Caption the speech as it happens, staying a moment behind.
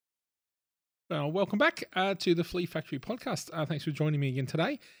Well, welcome back to the Flea Factory podcast. Thanks for joining me again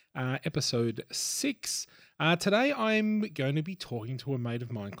today, episode 6. Today I'm going to be talking to a mate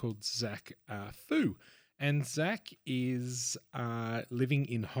of mine called Zach Fu. And Zach is living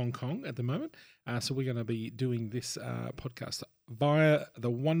in Hong Kong at the moment. So we're going to be doing this podcast via the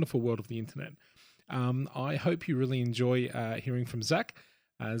wonderful world of the internet. I hope you really enjoy hearing from Zach.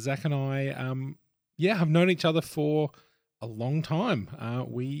 Zach and I, have known each other for a long time.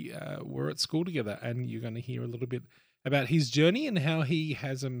 We were at school together, and you're going to hear a little bit about his journey and how he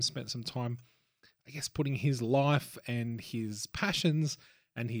has spent some time, I guess, putting his life and his passions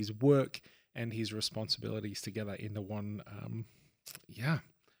and his work and his responsibilities together into one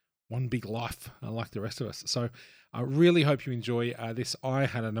big life, like the rest of us. So I really hope you enjoy this. I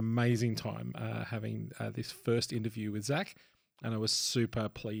had an amazing time having this first interview with Zach, and I was super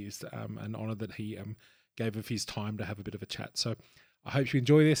pleased and honored that he gave of his time to have a bit of a chat. So I hope you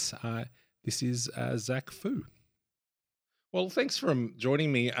enjoy this. This is Zach Fu. Well, thanks for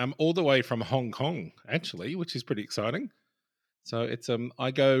joining me all the way from Hong Kong, actually, which is pretty exciting. So it's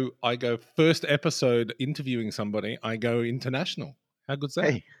I go first episode interviewing somebody, I go international. How good's that?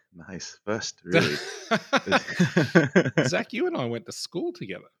 Hey, nice. First, really. Zach, you and I went to school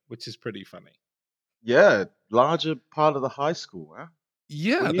together, which is pretty funny. Yeah, larger part of the high school, huh?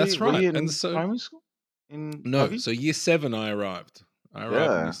 Yeah, that's right. Were you in and so primary school? In no, Harvey? so year 7 I arrived. I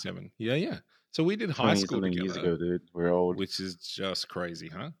arrived in year 7. Yeah. So we did high 20 school something together, years ago, dude. We're old. which is just crazy,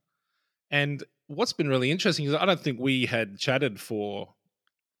 huh? And what's been really interesting is I don't think we had chatted for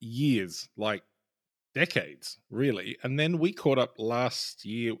years, like decades, really. And then we caught up last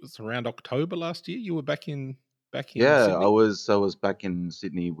year. It was around October last year. You were back in Yeah, Sydney? I was back in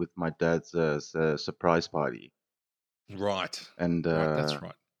Sydney with my dad's surprise party. Right. And Right, that's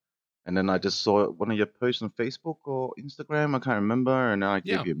right. and then I just saw one of your posts on Facebook or Instagram, I can't remember, and then I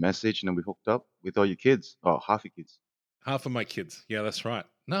Yeah. gave you a message and then we hooked up with all your kids. Oh, half your kids. Half of my kids. Yeah, that's right.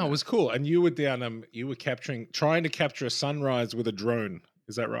 No, Yeah. it was cool. And you were down, you were trying to capture a sunrise with a drone.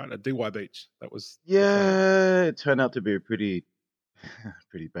 Is that right? At DY Beach. That was the plan. Yeah, it turned out to be a pretty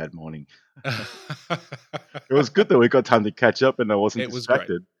bad morning. It was good that we got time to catch up and I wasn't It was great.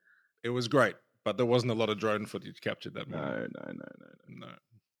 distracted. It was great, but there wasn't a lot of drone footage captured that morning. No.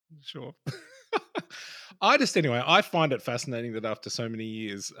 Sure. Anyway, I find it fascinating that after so many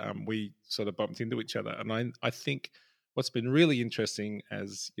years, we sort of bumped into each other. And I think what's been really interesting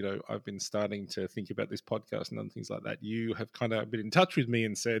as, I've been starting to think about this podcast and other things like that, you have kind of been in touch with me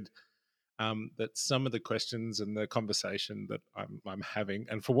and said that some of the questions and the conversation that I'm having,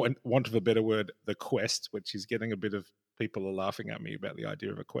 and for want of a better word, the quest, which is getting a bit of people are laughing at me about the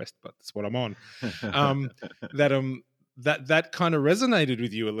idea of a quest, but that's what I'm on. That kind of resonated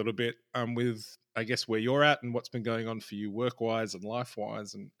with you a little bit with, I guess, where you're at and what's been going on for you work-wise and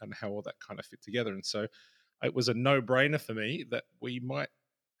life-wise and how all that kind of fit together. And so it was a no-brainer for me that we might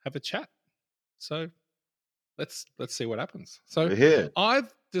have a chat. So let's see what happens. So We're here.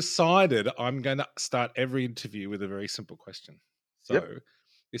 I've decided I'm going to start every interview with a very simple question. So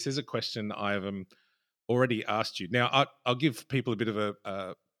This is a question I've already asked you. Now, I'll give people a bit of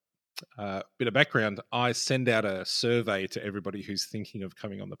a bit of background. I send out a survey to everybody who's thinking of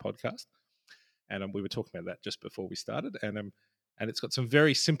coming on the podcast, and we were talking about that just before we started. And it's got some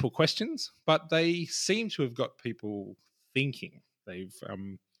very simple questions, but they seem to have got people thinking. They've,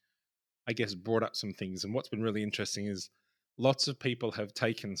 I guess, brought up some things. And what's been really interesting is lots of people have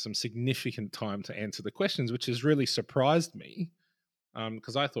taken some significant time to answer the questions, which has really surprised me,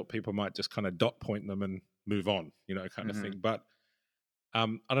 because I thought people might just kind of dot point them and move on, kind of thing. But I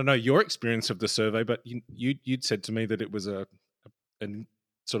don't know your experience of the survey, but you'd said to me that it was a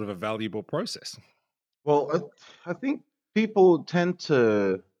sort of a valuable process. Well, I think people tend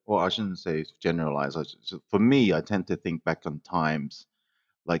to, well, I shouldn't say generalize. For me, I tend to think back on times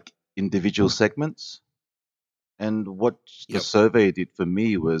like individual segments. And what the survey did for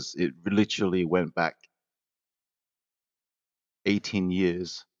me was it literally went back 18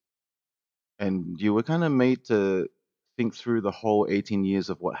 years. And you were kind of made to think through the whole 18 years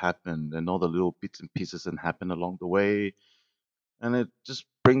of what happened and all the little bits and pieces that happened along the way. And it just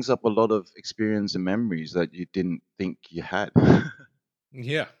brings up a lot of experience and memories that you didn't think you had.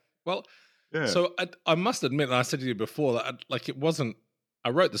 Yeah. Well, Yeah. so I must admit, and I said to you before, that it wasn't, I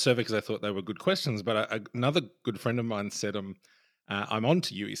wrote the survey because I thought they were good questions, but another good friend of mine said, I'm on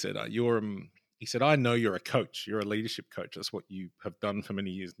to you. He said, he said, I know you're a coach. You're a leadership coach. That's what you have done for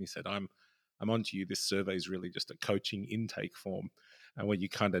many years. And he said, I'm on to you. This survey is really just a coaching intake form where you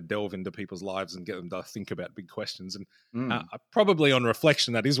kind of delve into people's lives and get them to think about big questions. And probably on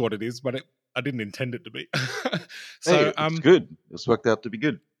reflection, that is what it is, but I didn't intend it to be. So it's good. It's worked out to be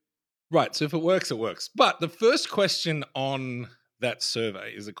good. Right. So if it works, it works. But the first question on that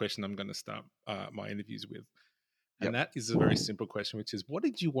survey is a question I'm going to start my interviews with. And Yep. that is a very simple question, which is, what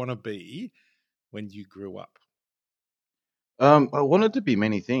did you want to be when you grew up? I wanted to be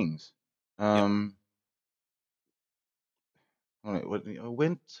many things. Yep. I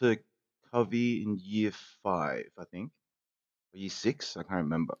went to Covey in year 5, I think, or year 6. I can't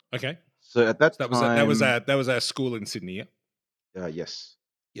remember. Okay. So at So that that time, was our school in Sydney. Yeah. yes,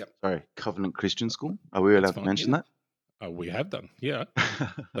 Yep. sorry, Covenant Christian School. Are we That's allowed to fine. mention Yeah. that? We have done. Yeah.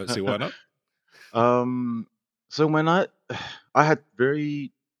 Don't see why not. um, so when I had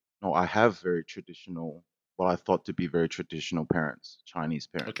very, no, I have very traditional, what I thought to be very traditional parents, Chinese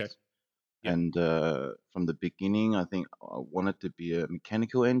Okay. parents. Yep. And from the beginning, I think I wanted to be a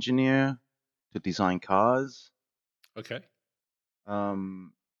mechanical engineer to design cars. Okay.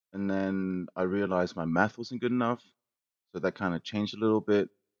 Um, and then I realized my math wasn't good enough, so that kind of changed a little bit.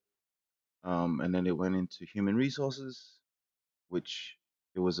 And then it went into human resources, which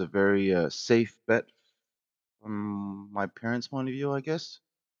it was a very safe bet from my parents' point of view, I guess,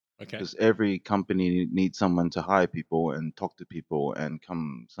 Okay. because every company needs someone to hire people and talk to people and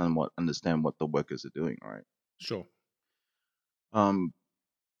come somewhat understand what the workers are doing, right? Sure. Um,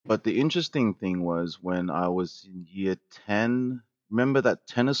 but the interesting thing was when I was in year 10, remember that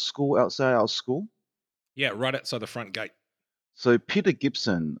tennis school outside our school? Yeah. Right outside the front gate. So Peter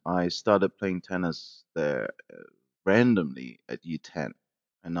Gibson, I started playing tennis there randomly at year 10,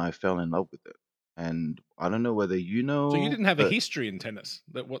 and I fell in love with it. And I don't know whether you So you know, didn't have a but history in tennis.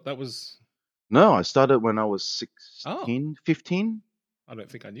 That was. no, I started when I was Oh, 16, 15. I don't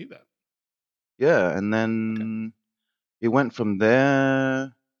think I knew that. Yeah, and Okay. then it went from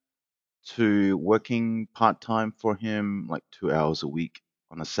there to working part-time for him, like 2 hours a week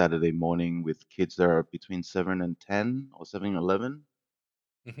on a Saturday morning with kids that are between 7 and 10 or 7 and 11.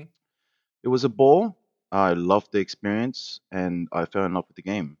 Hmm. It was a ball. I loved the experience and I fell in love with the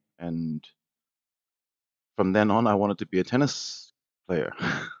game. And from then on, I wanted to be a tennis player.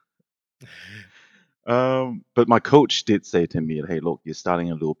 But my coach did say to me, "Hey, look, you're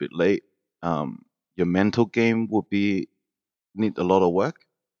starting a little bit late. Your mental game will be need a lot of work."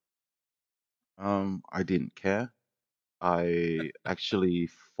 I didn't care. I actually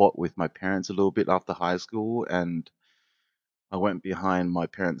fought with my parents a little bit after high school, and I went behind my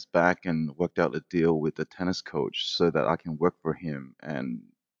parents' back and worked out a deal with the tennis coach so that I can work for him.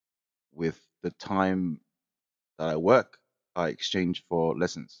 And with the time that I work, I exchange for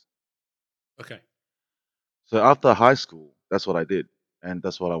lessons. Okay. So after high school, that's what I did, and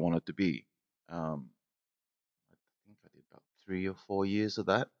that's what I wanted to be. Um, I think I did about 3 or 4 years of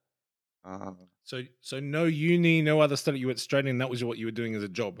that. Uh, So no uni, no other study. You went straight in. That was what you were doing as a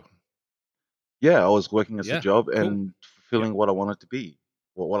job. yeah, I was working as a Yeah. job Cool. and Yep. fulfilling what I wanted to be,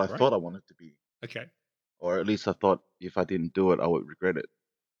 what I Great. thought I wanted to be, Okay. or at least I thought if I didn't do it, I would regret it.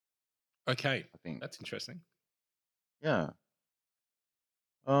 Okay. I think, That's interesting. yeah.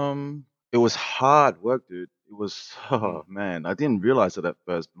 It was hard work, dude. It was, Mm. oh man, I didn't realize it at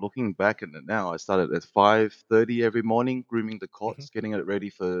first. Looking back at it now, I started at 5:30 every morning, grooming the Hmm. courts, getting it ready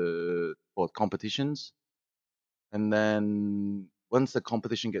for competitions. And then once the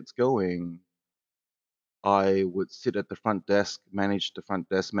competition gets going, I would sit at the front desk, manage the front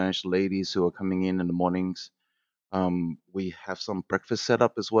desk, manage the ladies who are coming in the mornings. We have some breakfast set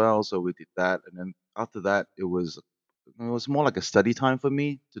up as well, so we did that. And then after that, it was more like a study time for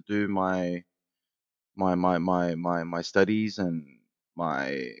me to do my studies and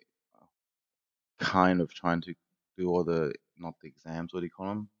my kind of trying to do all the not the exams, what do you call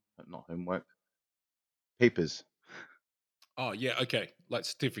them? Not homework, papers. Oh yeah. Okay. Like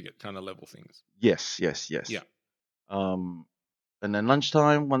certificate kind of level things. Yes, yes, Yeah. yes. Um, and then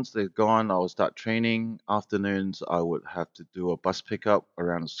lunchtime, once they're gone, I will start training. Afternoons, I would have to do a bus pickup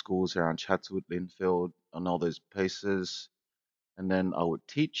around the schools around Chatswood, Linfield, and all those places. And then I would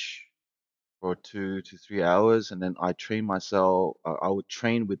teach for 2 to 3 hours, and then I train myself. I would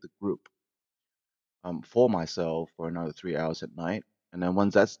train with the group for myself for another 3 hours at night. And then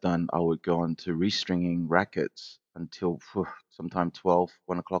once that's done, I would go on to restringing rackets until sometime 12,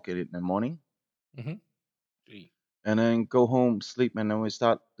 1 o'clock in the morning. Hmm. Gee. And then go home, sleep, and then we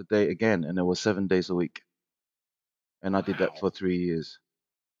start the day again. And it was 7 days a week. And I did that Wow. for 3 years.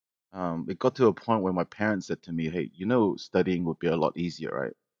 It got to a point where my parents said to me, "Hey, studying would be a lot easier,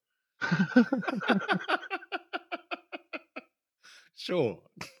 right?" Sure.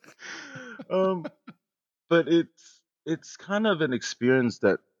 um, but it's kind of an experience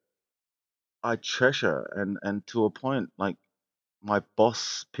that I treasure, and to a point, like my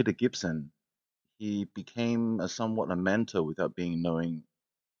boss, Peter Gibson, he became a somewhat a mentor without being knowing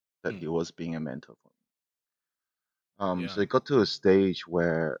that Mm, he was being a mentor for me. yeah. So it got to a stage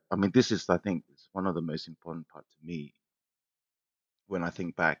where, I mean, this is, I think, is one of the most important part to me when I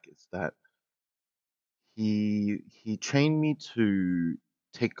think back, is that he trained me to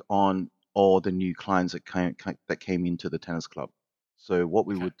take on all the new clients that came into the tennis club. So what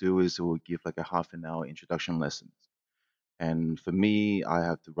we Okay. would do is we would give like a half an hour introduction lessons. And for me, I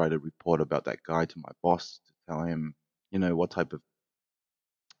have to write a report about that guy to my boss to tell him, what type of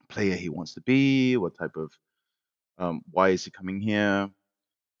player he wants to be, what type of why is he coming here.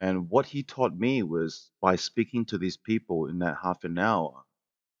 And what he taught me was by speaking to these people in that half an hour,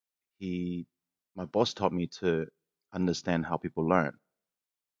 he my boss taught me to understand how people learn.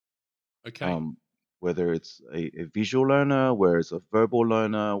 Okay. Um, whether it's a visual learner, whether it's a verbal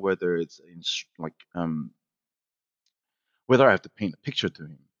learner, whether it's whether I have to paint a picture to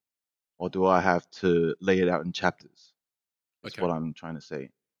him or do I have to lay it out in chapters, is Okay. what I'm trying to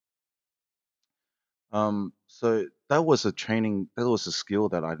say. So that was a training, that was a skill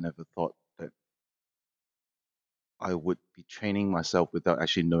that I never thought that I would be training myself without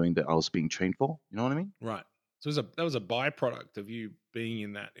actually knowing that I was being trained for. You know what I mean? Right. So that was a byproduct of you being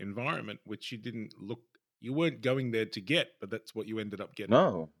in that environment, which you weren't going there to get, but that's what you ended up getting.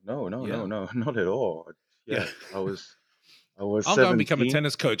 No, no, no, no, Yeah. no, not at all. Yeah. Yeah, I was I'll go and become a 17.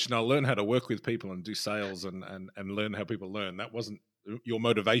 tennis coach and I'll learn how to work with people and do sales and learn how people learn. That wasn't your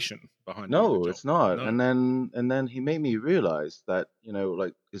motivation behind doing the No, job. it's not. No. And then he made me realize that,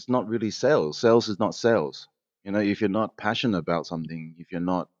 like it's not really sales. Sales is not sales. If you're not passionate about something, if you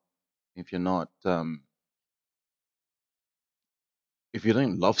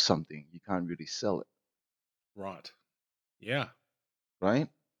don't love something, you can't really sell it, Right. Yeah. right?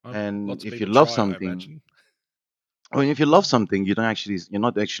 And Lots of if you people love try, I something, imagine. I mean, if you love something, you're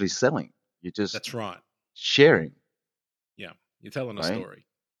not actually selling. You're just That's right. sharing, Yeah. You're telling a right? story.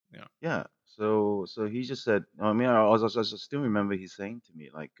 Yeah. Yeah. So he just said, I mean, I still remember he saying to me,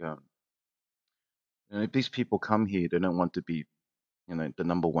 like, if these people come here, they don't want to be, the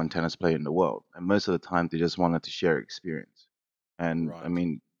number one tennis player in the world. And most of the time, they just wanted to share experience. And I Right.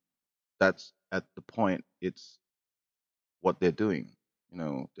 mean, that's at the point, it's what they're doing.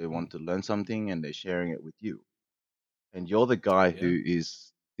 They Mm. want to learn something and they're sharing it with you. And you're the guy Yeah. who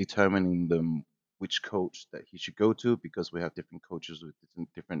is determining them which coach that he should go to because we have different coaches with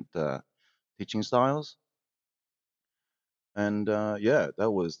different teaching styles. And yeah,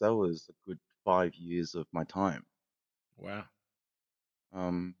 that was a good 5 years of my time. Wow.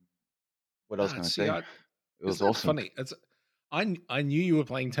 Um, what else Ah, can I see, say? It was isn't that awesome. funny? I knew you were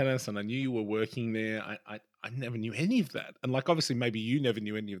playing tennis and I knew you were working there. I never knew any of that, and like obviously maybe you never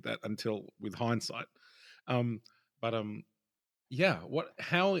knew any of that until with hindsight. Um, but yeah,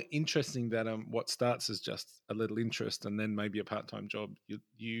 how interesting that what starts as just a little interest and then maybe a part time job.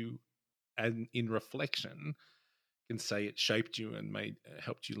 You and in reflection can say it shaped you and made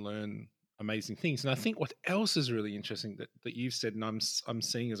helped you learn amazing things. And I think what else is really interesting that you've said, and I'm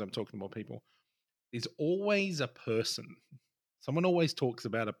seeing as I'm talking to more people, is always a person. Someone always talks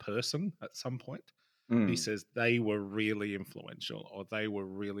about a person at some point who Mm, says they were really influential or they were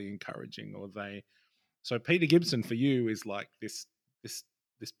really encouraging or they. So Peter Gibson for you is like this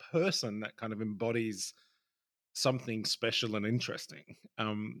this person that kind of embodies something special and interesting,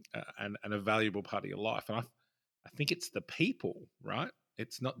 and a valuable part of your life. And I think it's the people, right?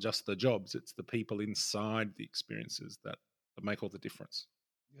 It's not just the jobs; it's the people inside the experiences that make all the difference.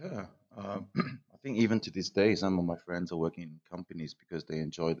 yeah. I think even to this day, some of my friends are working in companies because they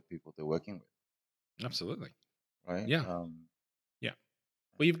enjoy the people they're working with, Absolutely, right? yeah, yeah.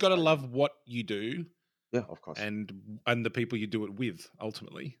 Well, you've got to I, love what you do yeah, of course. and the people you do it with.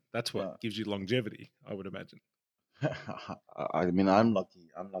 Ultimately, that's what Yeah. gives you longevity, I would imagine. I mean, I'm lucky.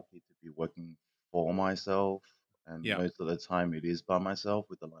 I'm lucky to be working for myself, and Yeah, most of the time it is by myself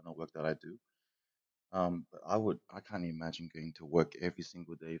with the line of work that I do. But I can't imagine going to work every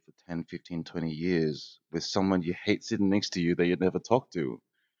single day for 10, 15, 20 years with someone you hate sitting next to you that you never talk to.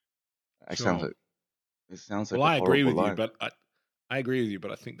 It sounds sure. like it sounds Well, like a I agree horrible with you, life. but I agree with you,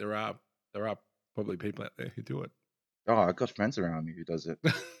 but I think there are probably people out there who do Oh, I got friends around me who does it.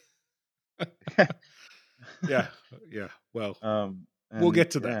 it. Yeah, yeah. Well, we'll And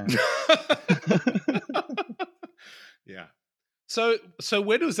get to yeah. that. Yeah. So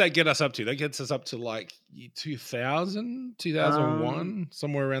where does that get us up to? That gets us up to like 2000, Um, 2001,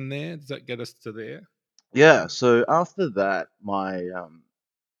 somewhere around there. Does that get us to there? yeah, so after that,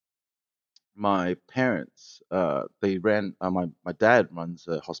 my parents, they ran, my dad runs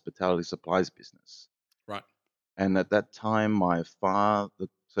a hospitality supplies business. Right. And at that time, my father,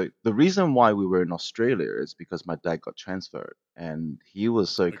 So the reason why we were in Australia is because my dad got transferred, and he was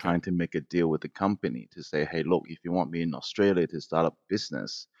so Okay. kind to make a deal with the company to say, "Hey, look, if you want me in Australia to start up a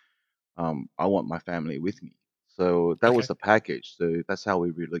business, I want my family with me." So that was Okay. the package. So that's how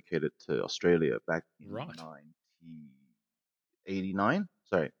we relocated to Australia back in Right. 1989.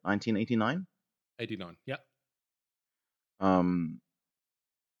 Sorry, 1989. 89. Yeah. Um,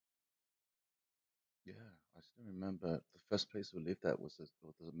 yeah, I still remember the first place we lived at was a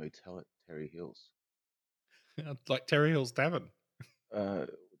motel at Terry Hills. It's like Terry Hill's Tavern. Uh,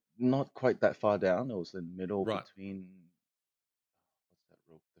 Not quite that far down. It was in the middle Right. between what's that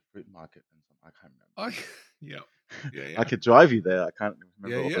road? The fruit market and some. I can't I, yeah. remember. Yeah. I Yeah. could drive you there. I can't Yeah.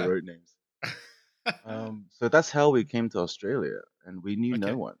 remember all the Yeah. road names. So that's how we came to Australia, and we knew no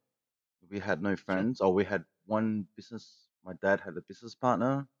Okay. one. We had no Sure. friends, or we had one business. My dad had a business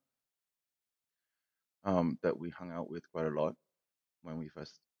partner, that we hung out with quite a lot when we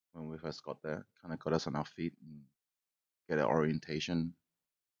first got there. Kind of got us on our feet and get our orientation.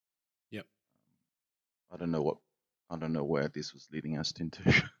 Yep. I don't know what, I don't know where this was leading us into.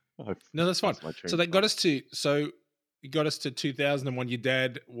 I've No, that's fine. lost my train So of that got thought. us to so you got us to 2001. Your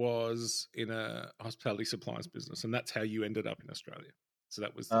dad was in a hospitality supplies business, and that's how you ended up in Australia. So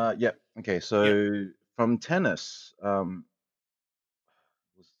that was the Yeah. Okay. yep. So from tennis,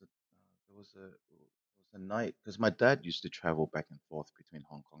 was the there was a night because my dad used to travel back and forth between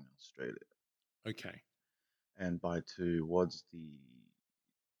Hong Kong and Australia, Okay. and by towards the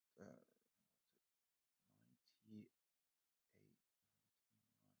uh, 98,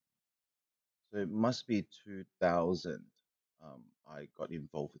 so it must be 2000. I got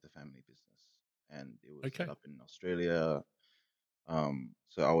involved with the family business, and it was set Okay. up in Australia.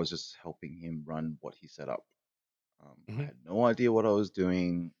 So I was just helping him run what he set up. I Hmm. had no idea what I was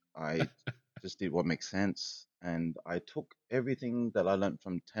doing. I just did what makes sense. And I took everything that I learned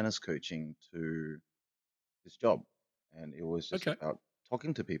from tennis coaching to this job. And it was just Okay. about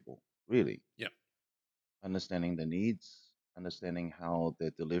talking to people, really, Yep. understanding their needs, understanding how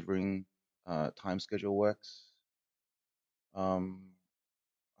their delivering time schedule works. Um,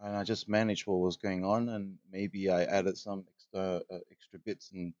 and I just managed what was going on, and maybe I added some extra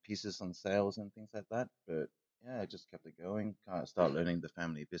bits and pieces on sales and things like that. But yeah, I just kept it going. Kind of start learning the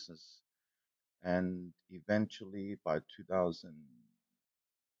family business, and eventually by 2000,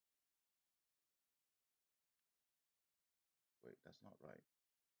 wait, that's not right.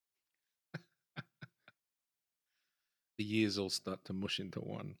 The years all start to mush into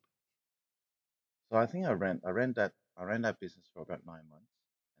one. So I think I ran that business for about 9 months,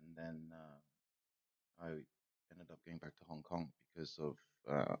 and then I ended up going back to Hong Kong because of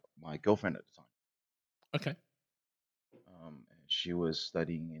my girlfriend at the time. Okay. And she was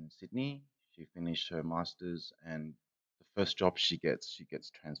studying in Sydney. She finished her master's, and the first job she gets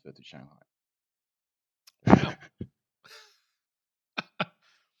transferred to Shanghai. Wow.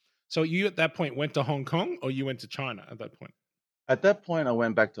 So you at that point went to Hong Kong, or you went to China at that point? At that point, I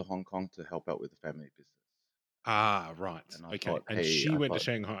went back to Hong Kong to help out with the family business. Ah, right. And I Okay. thought, And hey, she went to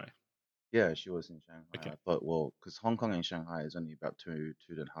Shanghai. yeah, she was in Shanghai. Okay. I thought, well, because Hong Kong and Shanghai is only about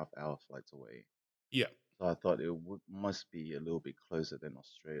 2.5 hour flights away. Yeah. So I thought must be a little bit closer than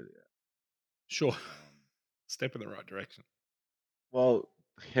Australia. Sure. Um, Step in the right direction. well,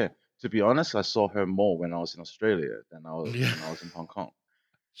 yeah, to be honest, I saw her more when I was in Australia than Yeah. when I was in Hong Kong.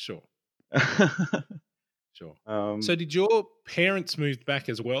 Sure. Sure. So um, did your parents move back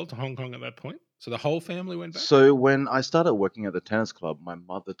as well to Hong Kong at that point? So the whole family went back? so when I started working at the tennis club, my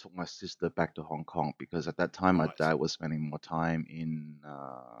mother took my sister back to Hong Kong because at that time my Right. dad was spending more time In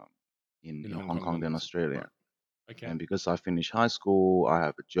in Hong Hong Kong Kong than than was Australia. right. Okay. And because I finished high school, I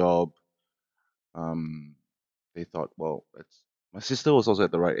have a job. Um, they thought, well, it's my sister was also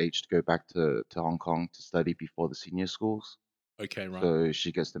at the right age to go back to Hong Kong to study before the senior schools. Okay, right. So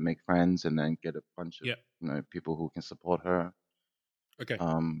she gets to make friends and then get a bunch of, Yeah. people who can support her. Okay.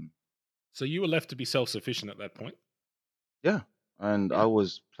 Um, So you were left to be self-sufficient at that point? yeah, and I Yeah.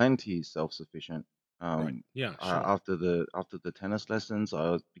 was plenty self-sufficient. Right. Yeah, sure. After the tennis lessons,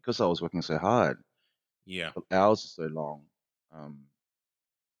 because I was working so hard, Yeah. the hours are so long. Um,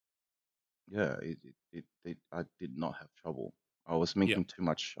 yeah, I did not have trouble. Yeah. I was making too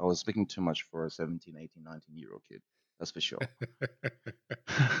much for a 17, 18, 19-year-old kid. That's for sure.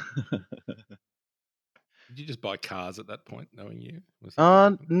 Did you just buy cars at that point, knowing you? Was that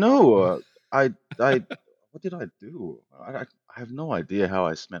what happened? No, I, what did I do? I have no idea how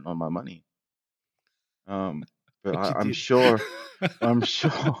I spent all my money. Um, but But you I'm did. sure, I'm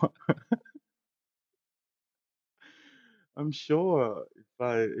sure, I'm sure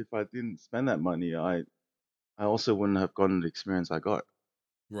if I didn't spend that money, I also wouldn't have gotten the experience I got.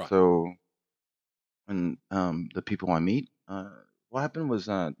 Right. So, and the people I meet, what happened was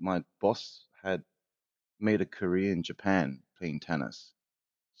my boss had made a career in Japan playing tennis.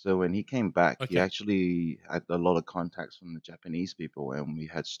 So when he came back, he Okay. actually had a lot of contacts from the Japanese people, and we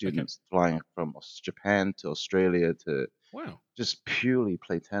had Okay. students flying from Japan to Australia to Wow. just purely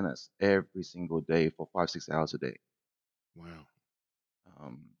play tennis every single day for 5, 6 hours a day. Wow.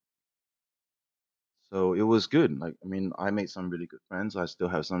 Um, so it was good. Like, I mean, I made some really good friends. I still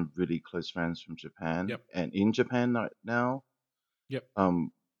have some really close friends from Japan Yep. and in Japan right now. Yep.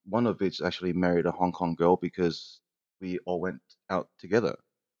 Um, one of which actually married a Hong Kong girl because we all went out together.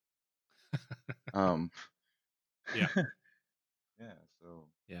 Um, Yeah. yeah.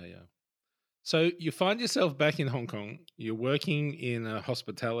 So Yeah. Yeah. So you find yourself back in Hong Kong. You're working in a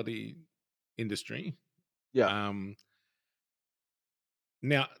hospitality industry. yeah. Um,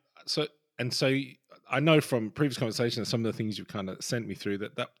 now, so I know from previous conversations, some of the things you've kind of sent me through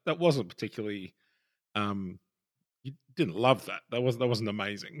that wasn't particularly um, you didn't love that. That wasn't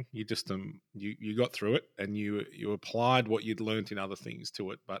amazing. You just you got through it and you applied what you'd learned in other things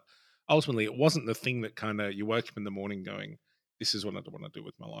to it. But ultimately, it wasn't the thing that kind of you woke up in the morning going, "This is what I want to do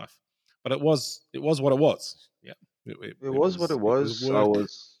with my life." But it was what it was. Yeah, it, it, It it was what was it it was was. work.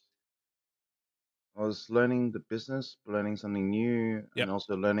 I was learning the business, learning something new, and Yep.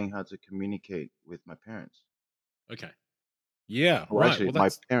 also learning how to communicate with my parents. Okay. Yeah. Well, Right. actually, Well, my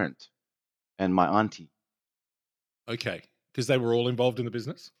that's parent and my auntie. okay because they were all involved in the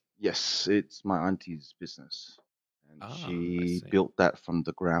business. Yes, it's my auntie's business, and Ah, I she see. built that from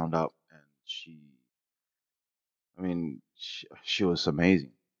the ground up. And I mean, she was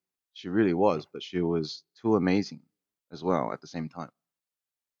amazing. She really Wow. was, but she was too amazing as well at the same time.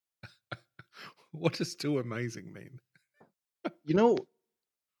 What does too amazing mean? You know,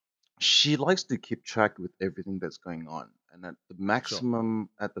 she likes to keep track with everything that's going on, and Sure.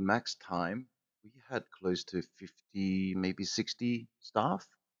 at the max time, we had close to 50, maybe 60 staff.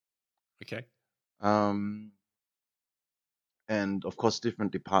 Okay. Um, and of course,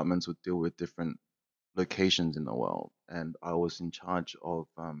 different departments would deal with different locations in the world. And I was in charge of,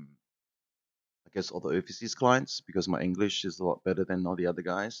 I guess, all the overseas clients because my English is a lot better than all the other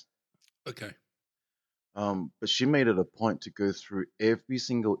guys. Okay. But she made it a point to go through every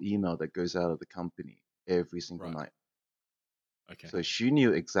single email that goes out of the company every single Right. night. Okay. So she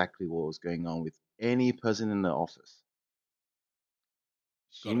knew exactly what was going on with any person in the office.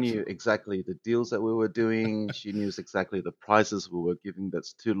 She Got it. knew exactly the deals that we were doing. She knew exactly the prices we were giving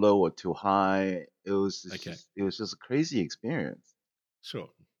that's too low or too high. Okay. It was just a crazy experience.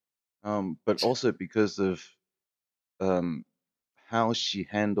 Sure. But also because of um, how she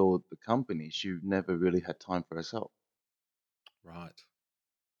handled the company, she never really had time for herself. Right.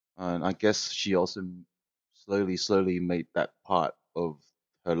 And I guess she also slowly made that part of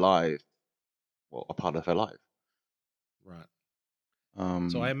her life, well, a part of her life. Right.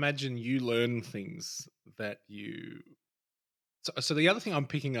 So I Um, imagine you learn things that you. So the other thing I'm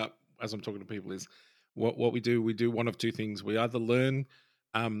picking up as I'm talking to people is what we do. We do one of two things. We either learn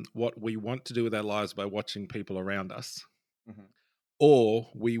what we want to do with our lives by watching people around us, Mhm. or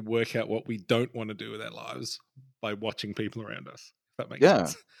we work out what we don't want to do with our lives by watching people around us. If that makes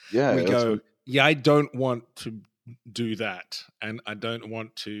Yeah, sense. yeah, We that's go, what. yeah, I don't want to do that, and I don't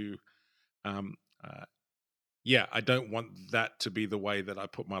want to. Um, uh, yeah, I don't want that to be the way that I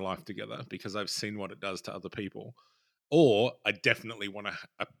put my life together because I've seen what it does to other people. Or I definitely want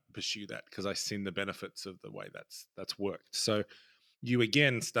to pursue that because I've seen the benefits of the way that's worked. So you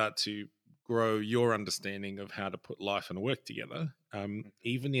again start to grow your understanding of how to put life and work together,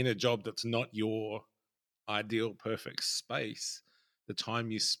 even in a job that's not your ideal perfect space. The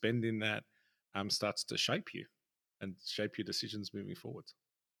time you spend in that starts to shape you and shape your decisions moving forward.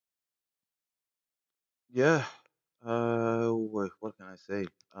 Yeah. What can I say?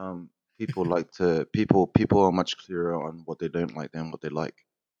 People like to people are much clearer on what they don't like than what they like.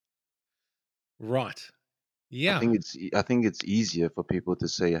 Right. Yeah. I think it's easier for people to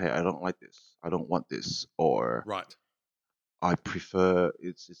say, "Hey, I don't like this. I don't want this," or Right. "I prefer."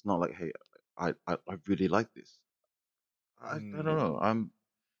 It's not like, "Hey, I really like this." I don't Mm. know. I'm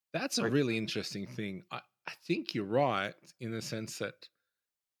That's a like, really interesting thing. I think you're right in the sense that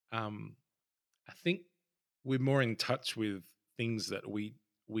um, I think we're more in touch with things that we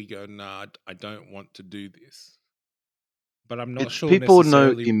go, nah, I don't want to do this. But I'm not it's sure people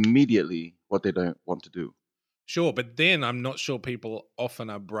know necessarily. immediately what they don't want to do. Sure, but then I'm not sure people often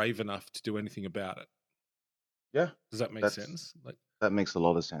are brave enough to do anything about it. Yeah, Does that make that's sense? Like, that makes a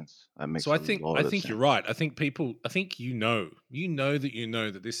lot of sense. That so makes I a think lot I of think you're sense. right. I think you know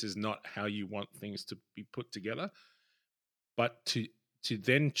that this is not how you want things to be put together. But to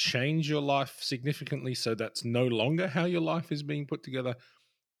then change your life significantly so that's no longer how your life is being put together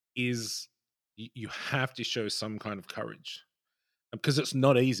is you have to show some kind of courage because it's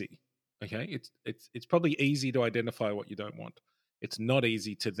not easy. Okay, it's probably easy to identify what you don't want. It's not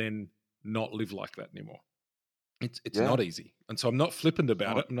easy to then not live like that anymore. It's Yeah, not easy, and so I'm not flippant it's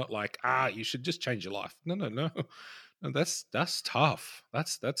about not. it. I'm not like you should just change your life. No, no, no, no. That's tough.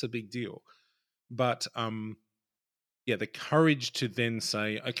 That's a big deal. But yeah, the courage to then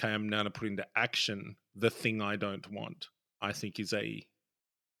say, okay, I'm now to put into action the thing I don't want. I think is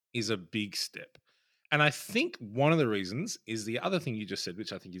a big step. And I think one of the reasons is the other thing you just said,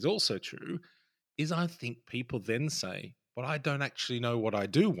 which I think is also true, is I think people then say, but I don't actually know what I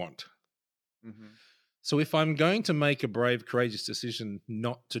do want. Hmm. So if I'm going to make a brave, courageous decision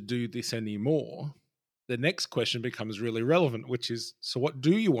not to do this anymore, the next question becomes really relevant, which is, so what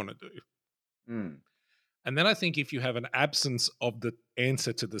do you want to do? Mm. And then I think if you have an absence of the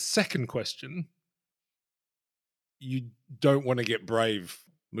answer to the second question, you don't want to get brave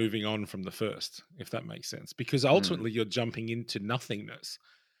moving on from the first, if that makes sense, because Mm. ultimately you're jumping into nothingness.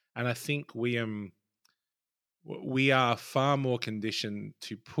 And I think we are far more conditioned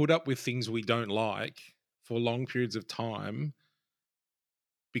to put up with things we don't like for long periods of time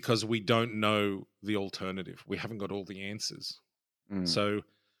because we don't know the alternative. We haven't got all the answers. Mm. So,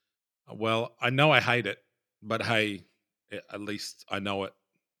 well, I know I hate it, but hey, at least I know it.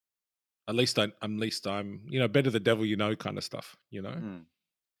 At least I'm, better the devil you know kind of stuff, Mm.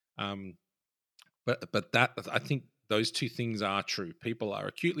 Um, but that I think those two things are true. People are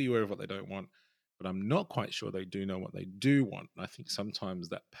acutely aware of what they don't want, but I'm not quite sure they do know what they do want. And I think sometimes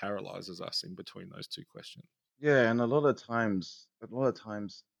that paralyzes us in between those two questions. Yeah, and a lot of times,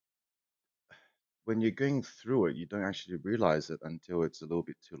 when you're going through it, you don't actually realize it until it's a little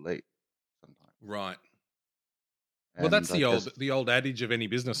bit too late sometimes. Right. Well, And that's I guess, the old adage of any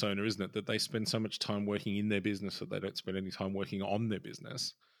business owner, isn't it? That they spend so much time working in their business that they don't spend any time working on their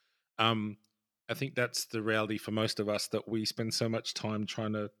business. Um, I think that's the reality for most of us, that we spend so much time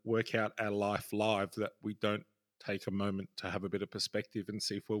trying to work out our life live that we don't take a moment to have a bit of perspective and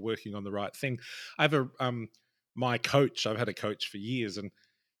see if we're working on the right thing. I have my coach. I've had a coach for years, and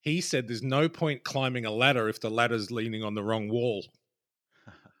he said there's no point climbing a ladder if the ladder's leaning on the wrong wall,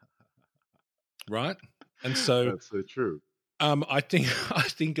 right? And so that's so true. I think I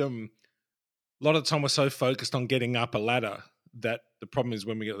think a lot of the time we're so focused on getting up a ladder that the problem is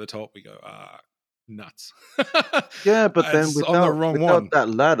when we get to the top, we go, nuts. Yeah, but then It's on the wrong one.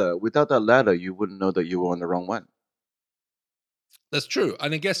 without that ladder, you wouldn't know that you were on the wrong one. That's true.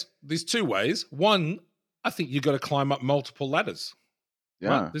 And I guess there's two ways. One, I think you've got to climb up multiple ladders,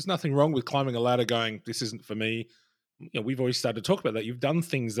 right? Yeah. There's nothing wrong with climbing a ladder going, this isn't for me. We've always started to talk about that. You've done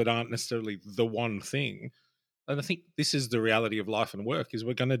things that aren't necessarily the one thing. And I think this is the reality of life and work is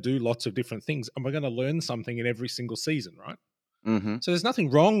we're going to do lots of different things and we're going to learn something in every single season, right? Mm-hmm. So there's nothing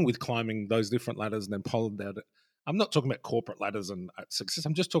wrong with climbing those different ladders and then pulling down it. I'm not talking about corporate ladders and success.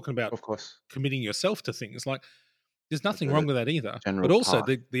 I'm just talking about Of course. committing yourself to things. Like there's Like nothing wrong a with that either. But general also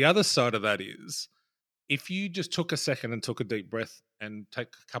path. the other side of that is if you just took a second and took a deep breath and take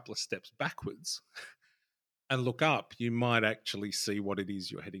a couple of steps backwards and look up, you might actually see what it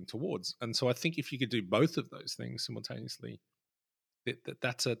is you're heading towards. And so I think if you could do both of those things simultaneously,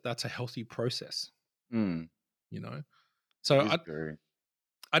 that's a healthy process, Mm. you know. It So is very.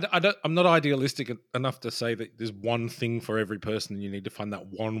 I'm not idealistic enough to say that there's one thing for every person and you need to find that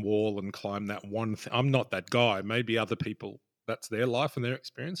one wall and climb that one thing. I'm not that guy. Maybe other people, that's their life and their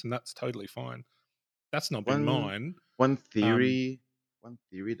experience, and that's totally fine. That's not been One mine. one Um, theory one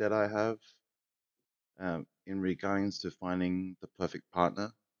theory that I have, in regards to finding the perfect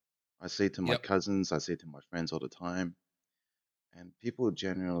partner. I say to my yep, cousins, I say to my friends all the time, and people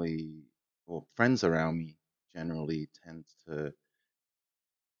generally, or friends around me generally, tend to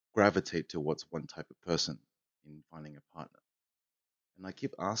gravitate towards one type of person in finding a partner. And I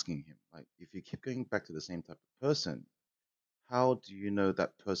keep asking him, like, if you keep going back to the same type of person, how do you know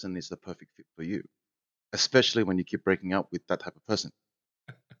that person is the perfect fit for you? Especially when you keep breaking up with that type of person,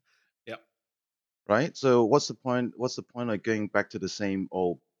 yep, right? So what's the point? What's the point of going back to the same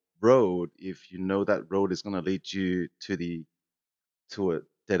old road if you know that road is going to lead you to a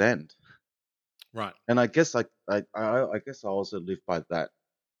dead end? right, And I guess I guess I also live by that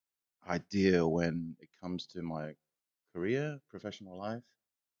idea when it comes to my career, professional life.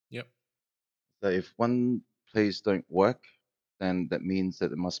 yep, That if one place don't work, then that means that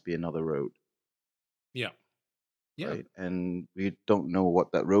there must be another road, yeah, yeah, right? And we don't know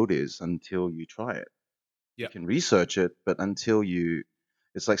what that road is until you try it. You yeah, can research it, but until you,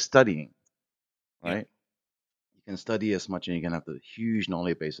 it's like studying, yeah, right? You can study as much and you can have the huge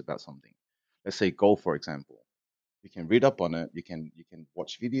knowledge base about something. Let's say golf, for example. You can read up on it, you can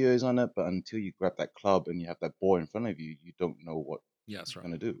watch videos on it, but until you grab that club and you have that ball in front of you, you don't know what Yeah, that's you're right.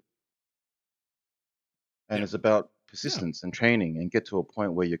 gonna do. And Yeah. it's about Yeah. persistence and training and get to a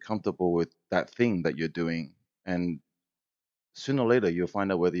point where you're comfortable with that thing that you're doing. And sooner or later you'll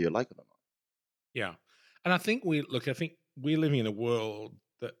find out whether you like it or not. Yeah. And I think we're living in a world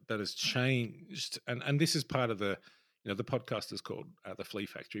that has changed. And this is part of the podcast is called The Flea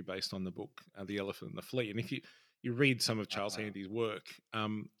Factory, based on the book, The Elephant and the Flea. And if you read some of Charles Uh, Handy's work,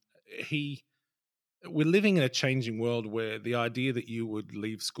 he, we're living in a changing world where the idea that you would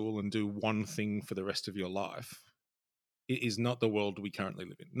leave school and do one thing for the rest of your life is not the world we currently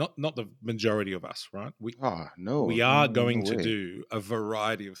live in. Not the majority of us, right? no, We no, are no, no going to way. do a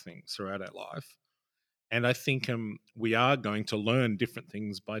variety of things throughout our life, and I think we are going to learn different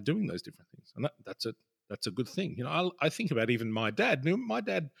things by doing those different things, and that's a good thing. I think about even my dad. My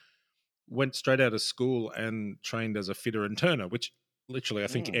dad went straight out of school and trained as a fitter and turner, which literally I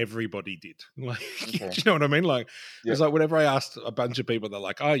think Mm, everybody did. Like, do okay. you know what I mean? Like, it's Yep. like whenever I asked a bunch of people, they're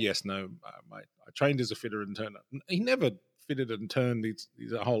like, "Oh yes, no, mate, I trained as a fitter and turner." He never fitted and turned his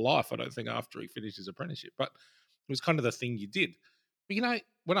whole life. I don't think after he finished his apprenticeship, but it was kind of the thing you did. But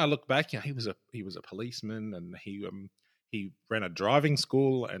when I look back, he was a policeman, and he ran a driving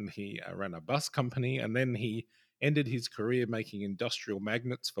school, and he ran a bus company, and then he ended his career making industrial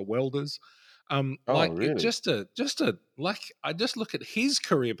magnets for welders. Oh, Like it really? just a like I just look at his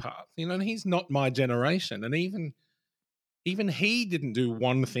career path, and he's not my generation, and even he didn't do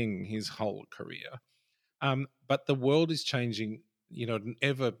one thing his whole career. But the world is changing, at an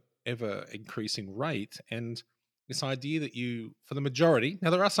ever increasing rate, and this idea that for the majority, now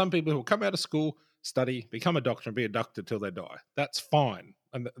there are some people who will come out of school, study, become a doctor, and be a doctor till they die. That's fine,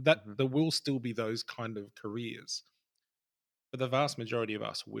 and that Hmm. there will still be those kind of careers. But the vast majority of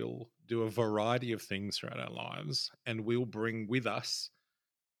us will do a variety of things throughout our lives, and we'll bring with us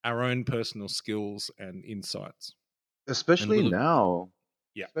our own personal skills and insights. And Especially we'll, now.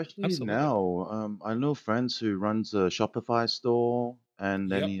 yeah, Especially absolutely. now. I know friends who runs a Shopify store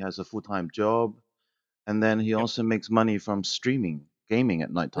and then Yep. he has a full-time job and then he Yep. also makes money from streaming gaming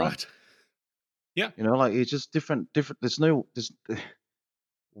at nighttime. Right. Yeah. Like it's just different. There's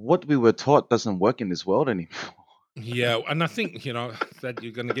what we were taught doesn't work in this world anymore. Yeah. And I think, that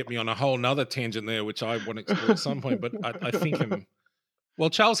you're going to get me on a whole nother tangent there, which I want to explore at some point. But I think well,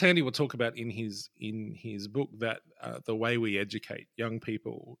 Charles Handy will talk about in his book that the way we educate young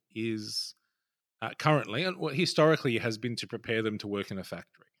people is currently, and historically has been to prepare them to work in a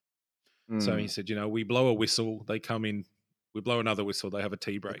factory. So he Mm, said, we blow a whistle, they come in, we blow another whistle, they have a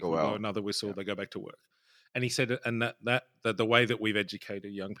tea they break, go we blow out. another whistle, Yeah. they go back to work. And he said, and that the way that we've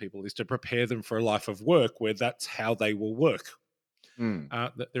educated young people is to prepare them for a life of work where that's how they will work. Mm,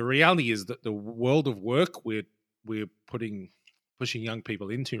 The reality is that the world of work we're pushing young people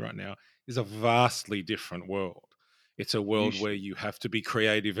into right now is a vastly different world. It's a world where hugely. you have to be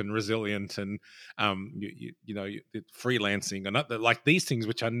creative and resilient, and freelancing and like these things,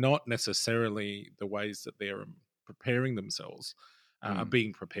 which are not necessarily the ways that they're preparing themselves, are Mm.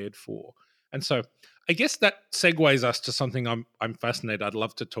 being prepared for. And so, I guess that segues us to something I'm fascinated. I'd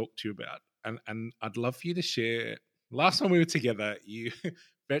love to talk to you about, and I'd love for you to share. Last time we were together, you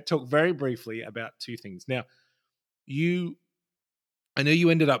talked very briefly about two things. Now, you I know you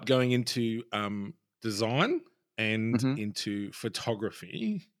ended up going into design and Mm-hmm. into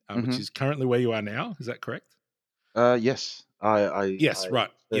photography, which Mm-hmm. is currently where you are now. Is that correct? Yes. Yes.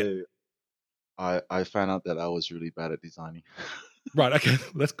 Right. Yeah. I found out that I was really bad at designing. Right. Okay.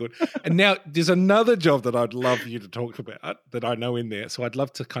 That's good. And now there's another job that I'd love you to talk about that I know in there. So I'd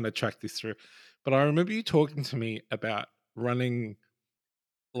love to kind of track this through. But I remember you talking to me about running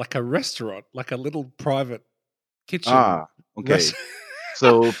like a restaurant, like a little private kitchen Ah, okay. restaurant.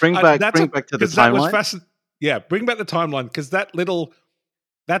 So That's bring back to the because that was timeline. fascinating. Yeah, bring back the timeline because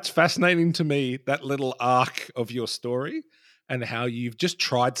that's fascinating to me. That little arc of your story and how you've just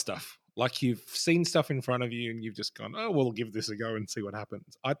tried stuff. Like you've seen stuff in front of you and you've just gone, oh, we'll give this a go and see what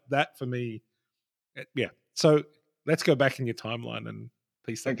happens. That for me, yeah. So let's go back in your timeline and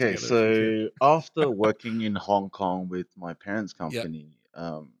piece that Okay, together if you can. so after working in Hong Kong with my parents' Yeah, company,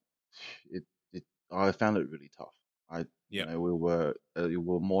 it it I found it really tough. yeah, We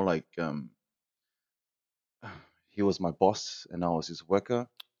were more like he was my boss and I was his worker.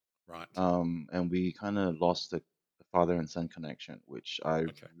 right. And we kind of lost the father and son connection, which I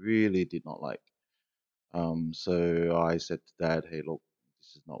Okay, really did not like. So I said to dad, "Hey, look,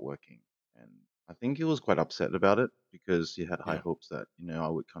 this is not working." And I think he was quite upset about it because he had high yeah, hopes that I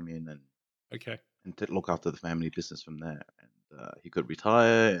would come in and okay, and to look after the family business from there. And he could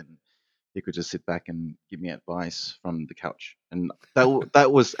retire, and he could just sit back and give me advice from the couch. And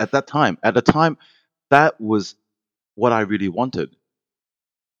that was at that time. At the time, that was what I really wanted.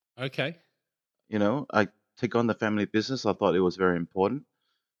 Okay. I take on the family business. I thought it was very important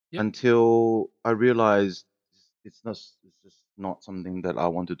Yep. until I realized it's just not something that I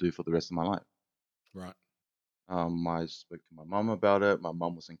want to do for the rest of my life. Right. I spoke to my mum about it. My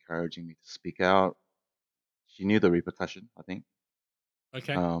mum was encouraging me to speak out. She knew the repercussion, I think.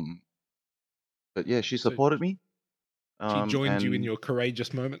 Okay. Um, but yeah, she So supported me. she joined you in And your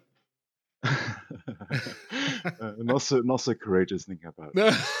courageous moment. not so courageous thinking about No,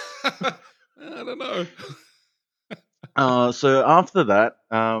 I don't know. it. So after that,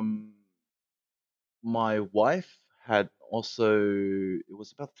 my wife had also. It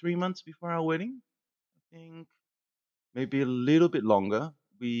was about 3 months before our wedding, I think, maybe a little bit longer.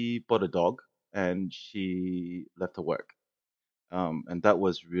 We bought a dog, and she left her work. And that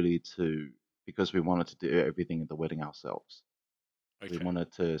was really to because we wanted to do everything at the wedding ourselves. We Okay.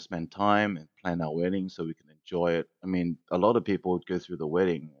 wanted to spend time and plan our wedding so we can enjoy it. I mean, a lot of people would go through the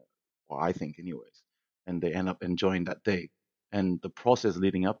wedding, well, I think, anyways, and they end up enjoying that day. And the process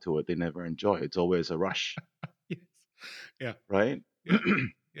leading up to it, they never enjoy. It's always a rush, Yes. Yeah. right?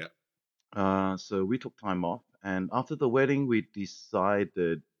 Yeah. Yeah. So we took time off, and after the wedding, we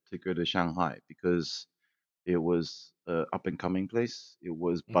decided to go to Shanghai because it was a up and coming place. It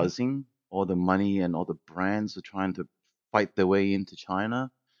was Hmm. buzzing. All the money and all the brands are trying to fight their way into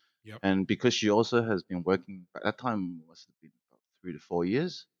China. Yep. And because she also has been working at that time must have been about 3 to 4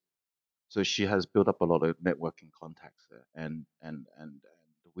 years, so she has built up a lot of networking contacts there. And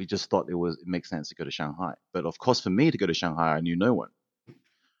we just thought it makes sense to go to Shanghai. But of course, for me to go to Shanghai, I knew no one.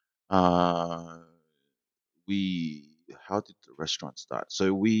 Uh, we How did the restaurant start?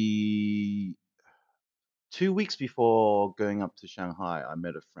 So we 2 weeks before going up to Shanghai, I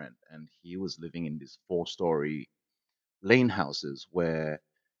met a friend, and he was living in these four-story lane houses where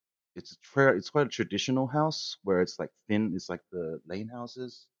it's quite a traditional house where it's like thin. It's like the lane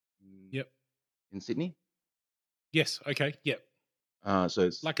houses in, Yep. in Sydney. Yes. Okay. Yep. So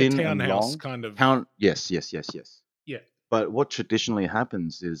it's Like a thin and townhouse long. kind of. Town, yes, yes, yes, yes. Yeah. But what traditionally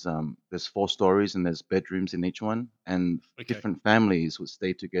happens is there's 4 stories and there's bedrooms in each one, and Okay. different families would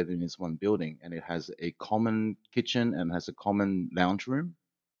stay together in this one building, and it has a common kitchen and has a common lounge room.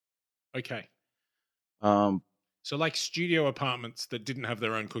 Okay. Um, So like studio apartments that didn't have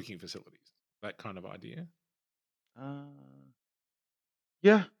their own cooking facilities. That kind of idea. uh,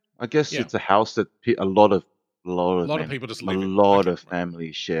 yeah, I guess Yeah. it's a house that a lot A of lot of men, people just a live in. lot Okay. of Right.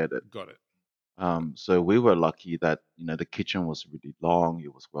 families shared it. Got it. Got it. So we were lucky that the kitchen was really long.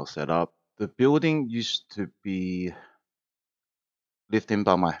 It was well set up. The building used to be lived in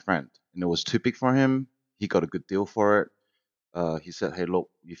by my friend, and it was too big for him. He got a good deal for it. He said, "Hey, look,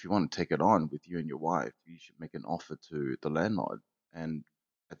 if you want to take it on with you and your wife, you should make an offer to the landlord." And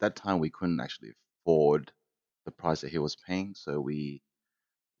at that time, we couldn't actually afford the price that he was paying, so we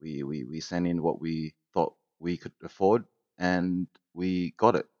sent in what we thought we could afford, and we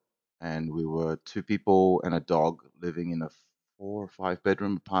got it. And we were two people and a dog living in a 4 or 5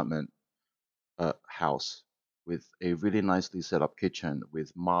 bedroom apartment house with a really nicely set up kitchen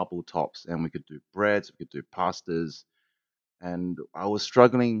with marble tops, and we could do breads, we could do pastas. And I was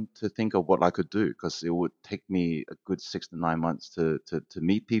struggling to think of what I could do because it would take me a good 6 to 9 months to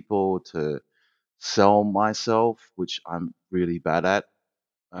meet people, to sell myself, which I'm really bad at.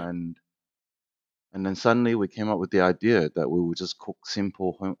 Yep. And then suddenly we came up with the idea that we would just cook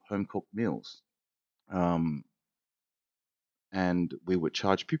simple home cooked meals, um, and we would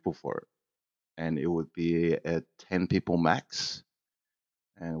charge people for it, and it would be at 10 people max,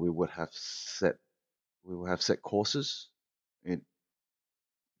 and we would have set courses. It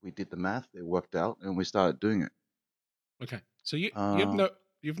We did the math, it worked out, and we started doing it. Okay. So you have Uh,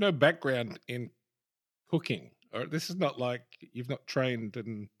 no background in cooking, or this is not like you've not trained,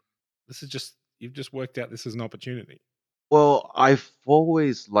 and this is just you've just worked out this is an opportunity. well, I've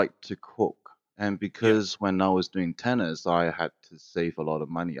always liked to cook, and Yeah. because when I was doing tennis, I had to save a lot of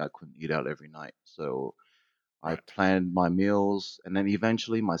money. I couldn't eat out every night, so I Right. planned my meals, and then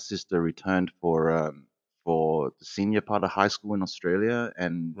eventually my sister returned for the senior part of high school in Australia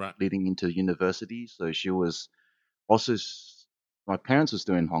and Right. leading into university. So she was also my parents were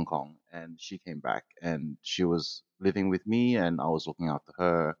still in Hong Kong, and she came back, and she was living with me, and I was looking after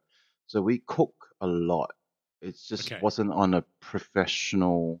her. So we cook a lot. It just Okay. wasn't on a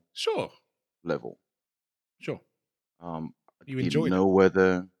professional Sure. level. Sure. I You didn't enjoyed it. know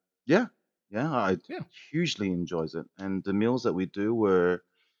whether, yeah, yeah, I Yeah. hugely enjoys it. And the meals that we do were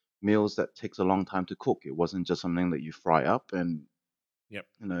meals that takes a long time to cook. It wasn't just something that you fry up, and Yep.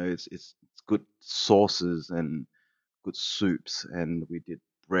 it's good sauces and good soups, and we did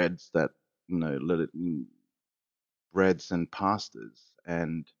breads that breads and pastas,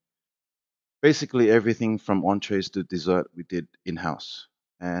 and basically everything from entrees to dessert we did in house,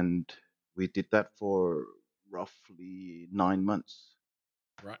 and we did that for roughly 9 months.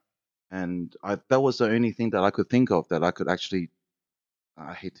 Right. And that was the only thing that I could think of that I could actually,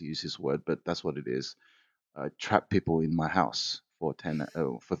 I hate to use this word, but that's what it is, trap people in my house for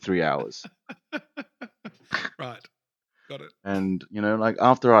for 3 hours. Right. Got it. And like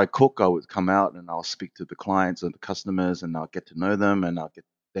after I cook, I would come out and I'll speak to the clients and the customers, and I'll get to know them, and I'll get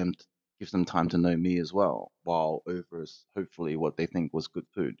them to give them time to know me as well, while over hopefully what they think was good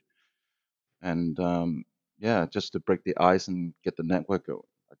food. And yeah, just to break the ice and get the network going.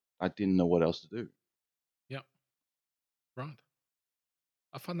 I didn't know what else to do. Yep. Right.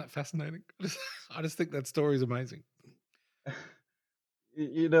 I find that fascinating. I just think that story is amazing.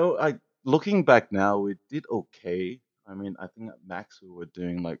 I looking back now, we did okay. I mean, I think at max we were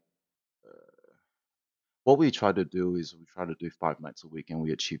doing like what we try to do is we try to do 5 nights a week, and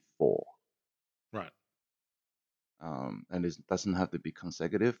we achieve four. Right. And it doesn't have to be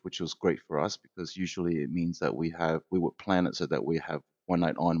consecutive, which was great for us because usually it means that we would plan it so that we have one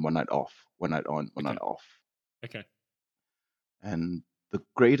night on, one night off, one night on, one night Okay. off. Okay. And the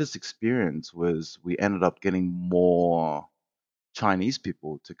greatest experience was we ended up getting more Chinese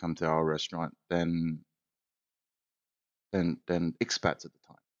people to come to our restaurant than expats at the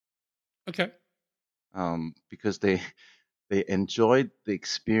time, Okay. because they enjoyed the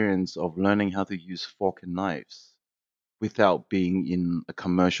experience of learning how to use fork and knives without being in a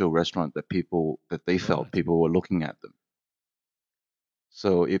commercial restaurant that they felt Right. people were looking at them.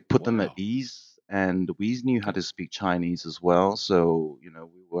 So it put them at Wow. ease, and we knew how Okay. to speak Chinese as well. So we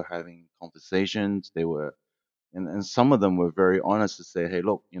were having conversations. And some of them were very honest to say, "Hey,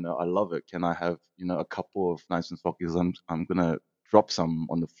 look, I love it. Can I have a couple of knives and forks? Because I'm gonna drop some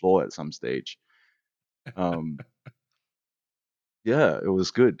on the floor at some stage." Um, yeah, it was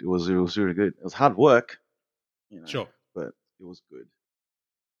good. It was really good. It was hard work, you know, Sure. but it was good.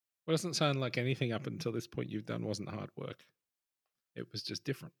 Well, it doesn't sound like anything up until this point you've done wasn't hard work. It was just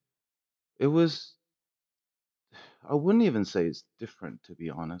different. It was. I wouldn't even say it's different, to be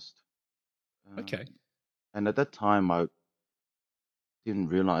honest. Okay. And at that time, I didn't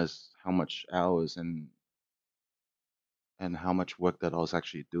realize how much hours and how much work that I was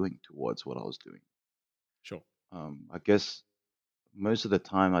actually doing towards what I was doing. Sure. I guess most of the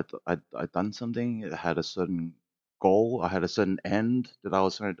time I'd done something, it had a certain goal, I had a certain end that I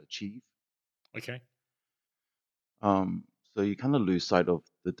was trying to achieve. Okay. Um, so you kind of lose sight of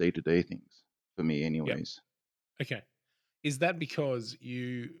the day-to-day things, for me, Yep. anyways. Okay. Is that because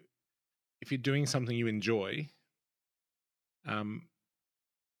if you're doing something you enjoy, um,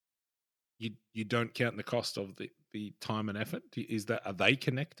 you don't count the cost of the time and effort? Is that, are they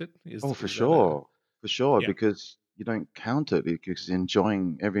connected? Oh, Is that a for sure, yeah? because you don't count it because you're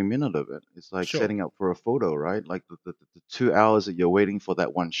enjoying every minute of it. It's like Sure. setting up for a photo, right? Like the 2 hours that you're waiting for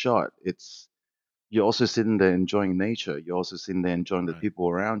that one shot. You're also sitting there enjoying nature. You're also sitting there enjoying the Right. people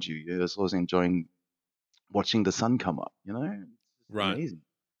around you. You're also enjoying watching the sun come up. It's Right. amazing.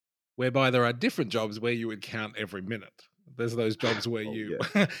 Whereby there are different jobs where you would count every minute. There's those jobs where Oh you,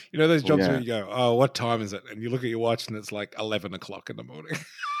 yeah, those oh jobs where yeah. you go, oh, what time is it? And you look at your watch and it's like 11 o'clock in the morning,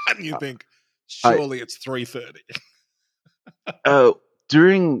 and you I, think, I surely it's 3:30. uh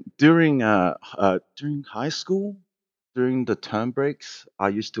during high school, during the term breaks, I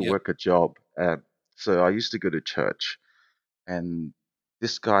used to Yep. work a job. So I used to go to church, and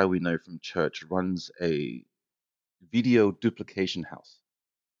this guy we know from church runs a video duplication house.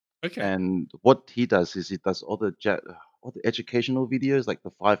 Okay. And what he does is he does all the educational videos, like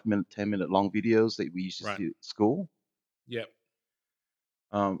the 5 minute, 10 minute long videos that we used to Right. see at school. Yep.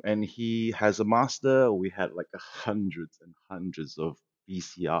 And he has a master. We had like hundreds and hundreds of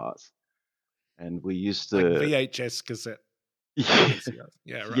VCRs, and we used Like to, VHS cassette VCRs.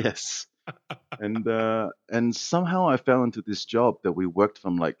 Yeah. Right. yes. And somehow I fell into this job that we worked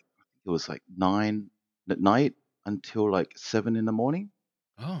from like it was like 9 at night until like 7 in the morning.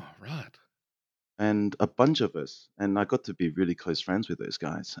 Oh, right. And a bunch of us, and I got to be really close friends with those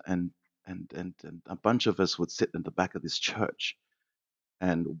guys, and a bunch of us would sit in the back of this church,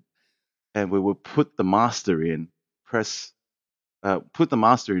 and we would put the master in, press put the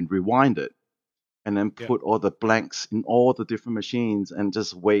master in, rewind it, and then Yep. put all the blanks in all the different machines, and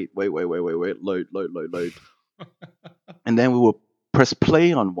just wait, load, and then we would press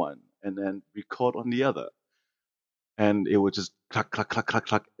play on one and then record on the other. and it would just clack, clack, clack, clack,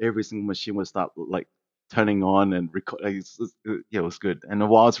 clack. Every single machine would start like turning on and record. Like, yeah, it was good. And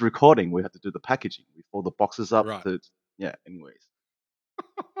while it's recording, we had to do the packaging. We fold the boxes up Right. to, yeah. Anyways,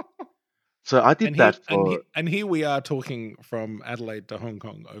 so I did that for. And here we are talking from Adelaide to Hong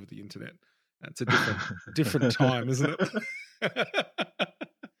Kong over the internet. That's a different time, isn't it?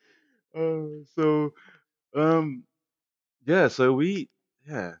 So um yeah, so we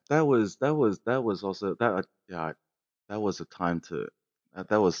yeah, that was also that yeah, that was a time to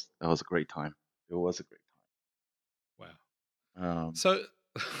that was a great time. It was a great Wow. time. So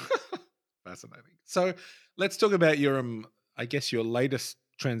fascinating. So let's talk about your I guess your latest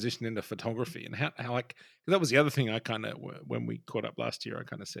transition into photography and how like 'cause that was the other thing I kind of when we caught up last year I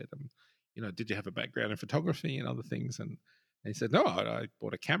kind of said you know, did you have a background in photography and other things, and he said no, I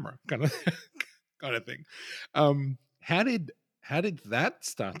bought a camera kind of kind of thing. How did that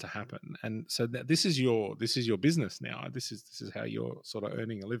start to happen? And so this is your business now. This is how you're sort of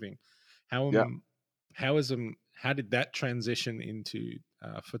earning a living. How Yeah. how did that transition into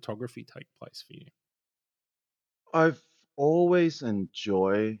photography take place for you? I've always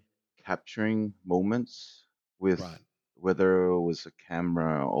enjoyed capturing moments with Right. whether it was a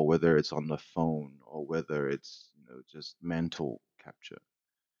camera or whether it's on the phone or whether it's, just mental capture.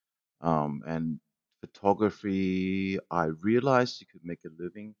 And photography, I realized you could make a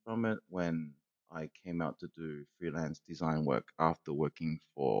living from it when I came out to do freelance design work after working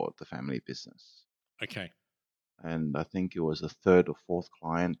for the family business. Okay. And I think it was the third or fourth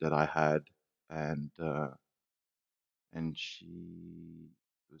client that I had, and she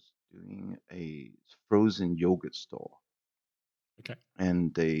was doing a frozen yogurt store. Okay.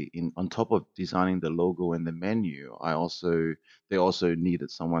 And they, in on top of designing the logo and the menu, they also needed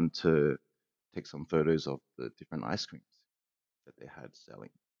someone to take some photos of the different ice creams that they had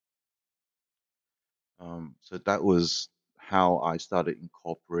selling. So that was how I started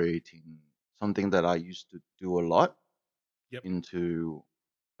incorporating something that I used to do a lot Yep. into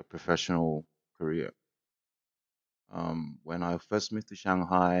a professional career. When I first moved to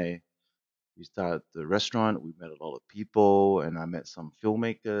Shanghai, we started the restaurant. We met a lot of people, and I met some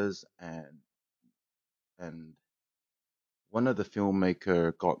filmmakers, and one of the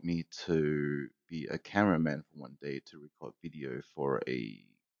filmmaker got me to be a cameraman for one day to record video for a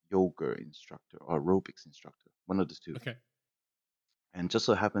yoga instructor or aerobics instructor, one of the two. Okay. And just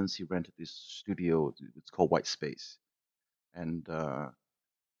so happens he rented this studio. It's called White Space, and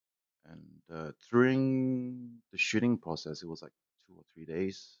during the shooting process, it was like 2 or 3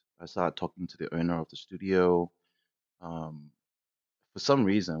 days. I started talking to the owner of the studio. Um, for some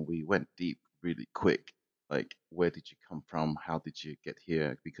reason, we went deep really quick. Like, where did you come from? How did you get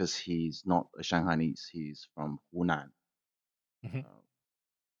here? Because he's not a Shanghainese, he's from Hunan. Hmm. Um,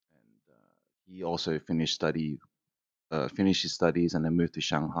 and he also finished his studies and then moved to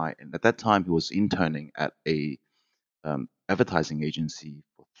Shanghai. And at that time, he was interning at a advertising agency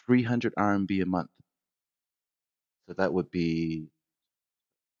for 300 RMB a month. So that would be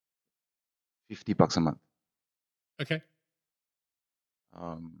 $50 a month. Okay.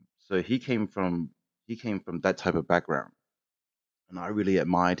 So he came from that type of background, and I really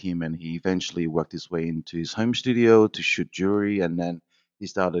admired him. And he eventually worked his way into his home studio to shoot jewelry, and then he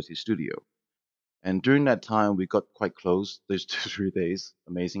started his studio. And during that time, we got quite close. Those 2 3 days,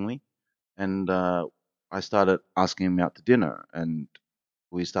 amazingly, and I started asking him out to dinner, and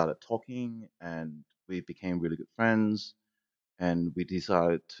we started talking, and we became really good friends. And we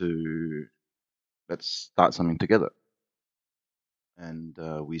decided to let's start something together. And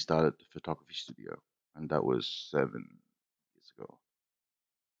we started the photography studio, and that was 7 years ago.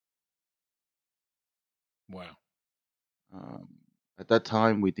 Wow. Um, at that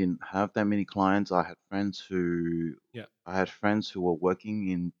time, we didn't have that many clients. Yeah. I had friends who were working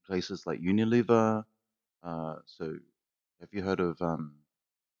in places like Unilever. So, have you heard of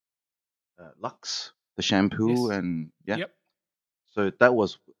Lux, the shampoo? Yes. And yeah, Yep. so that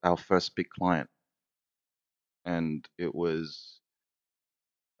was our first big client, and it was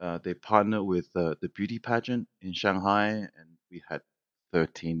they partnered with the beauty pageant in Shanghai, and we had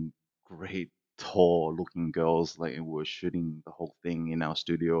 13 great, tall looking girls. Like, and we were shooting the whole thing in our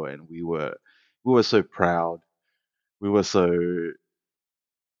studio, and we were so proud. We were so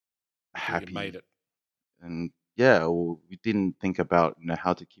That you made happy, it. and yeah, we didn't think about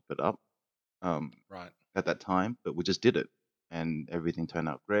how to keep it up um, Right. at that time, but we just did it, and everything turned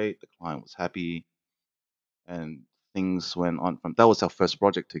out great. The client was happy, and things went on from that was our first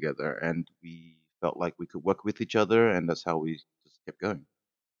project together, and we felt like we could work with each other, and that's how we just kept going.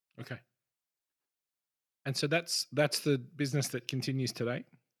 Okay. And so that's the business that continues today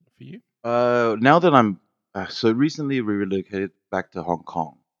for you. Now that I'm So recently we relocated back to Hong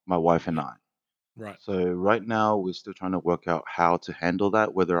Kong, my wife and Yeah. I. Right. So right now we're still trying to work out how to handle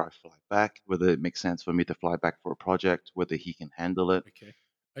that, whether I fly back, whether it makes sense for me to fly back for a project, whether he can handle it. Okay.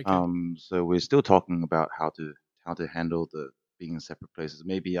 Okay. So we're still talking about how to handle the being in separate places.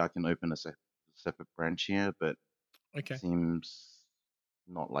 Maybe I can open a separate branch here, but Okay. seems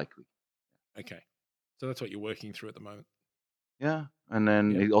not likely. Okay. So that's what you're working through at the moment. Yeah, and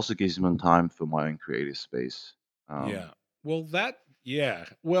then Yeah. it also gives me time for my own creative space. Yeah. Well, yeah.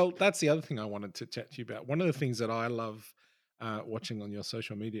 Well, that's the other thing I wanted to chat to you about. One of the things that I love watching on your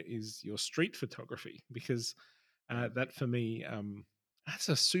social media is your street photography, because Yeah, that for me, that's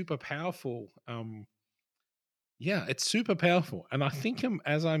a super powerful. Yeah, it's super powerful, and I think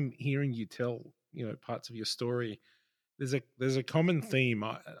as I'm hearing you tell, parts of your story, there's a common theme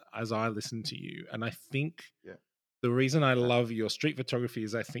as I listen to you, and I think yeah, the reason I okay. love your street photography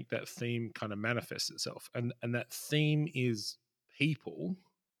is I think that theme kind of manifests itself, and that theme is people,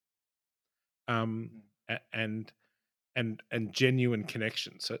 um, Mm. and and genuine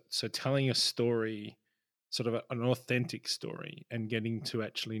connection. So telling a story, sort of an authentic story, and getting to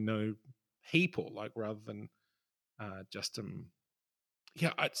actually know people, like rather than just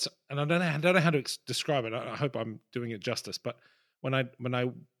yeah. And I don't know how to describe it. I hope I'm doing it justice, but when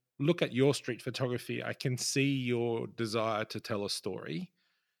I look at your street photography, I can see your desire to tell a story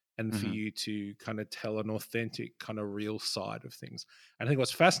and for Hmm. you to kind of tell an authentic, kind of real side of things. And I think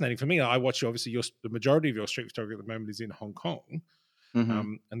what's fascinating for me, I watch you, obviously, the majority of your street photography at the moment is in Hong Kong. Hmm.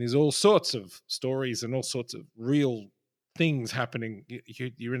 And there's all sorts of stories and all sorts of real things happening.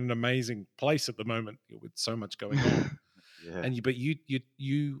 You're in an amazing place at the moment with so much going on. Yeah. And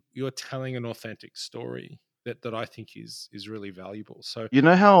you're telling an authentic story that I think is really valuable. So You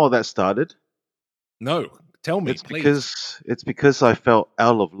know how all that started? no, tell me, It's please. because I felt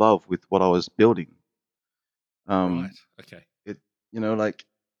out of love with what I was building. Right. Um, Okay. it like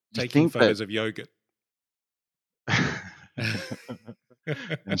you Taking think that photos of yogurt.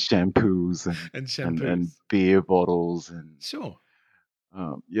 and shampoos And and shampoos. beer bottles and Sure.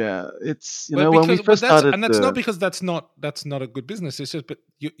 yeah, it's But when we because but first that's started and that's not the because that's not a good business. It's just but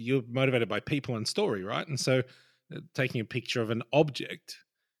you're motivated by people and story, right? And so taking a picture of an object,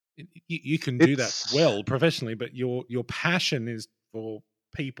 you can do that it's well professionally, but your passion is for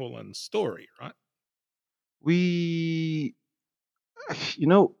people and story, right? we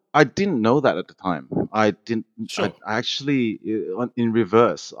I didn't know that at the time. I didn't. Sure. I actually, in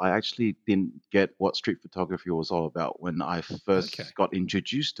reverse, I actually didn't get what street photography was all about when I Okay. first got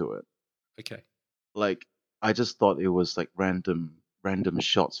introduced to it. Okay. Like, I just thought it was like random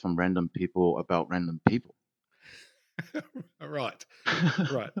shots from random people about random people. Right.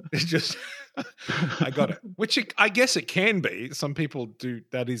 Right. It's just I got it. Which I guess it can be. Some people do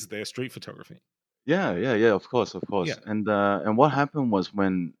that is their street photography. Yeah, yeah, yeah. Of course, of Yeah. course. And what happened was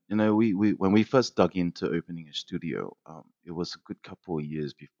when we when we first dug into opening a studio, it was a good couple of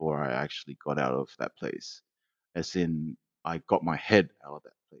years before I actually got out of that place. As in, I got my head out of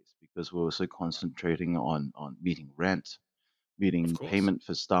that place because we were so Right. concentrating on meeting rent, Of meeting course. payment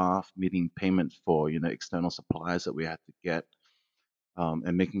for staff, meeting payment for external suppliers that we had to get,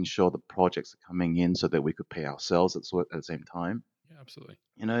 and making sure the projects are coming in so that we could pay ourselves at the same time. Yeah, absolutely.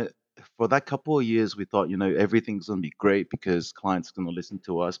 you know, for that couple of years, we thought, everything's going to be great because clients are going to listen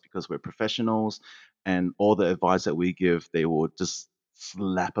to us because we're professionals, and all the advice that we give, they will just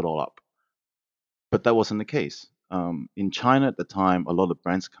slap it all up. But that wasn't the case. In China at the time, a lot of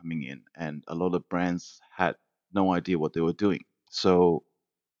brands coming in, and a lot of brands had no idea what they were doing. So,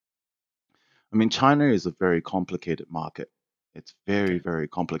 I mean, China is a very complicated market. It's very, Okay. very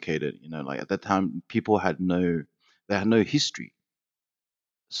complicated. Like at that time, people they had no history.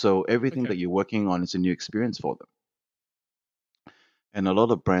 So everything Okay. that you're working on is a new experience for them. And a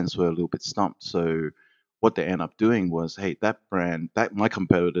lot of brands were a little bit stumped. So what they end up doing was, hey, that brand, that my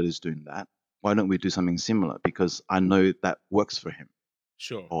competitor is doing that. Why don't we do something similar? Because I know that works for him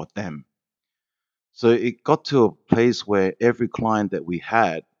Sure. or them. So it got to a place where every client that we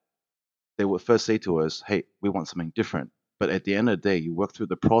had, they would first say to us, hey, we want something different. But at the end of the day, you work through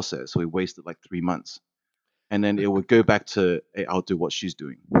the process. We wasted like 3 months. And then it would go back to, hey, I'll do what she's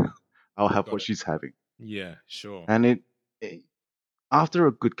doing. I'll have Got what it. she's having. Yeah, sure. And it after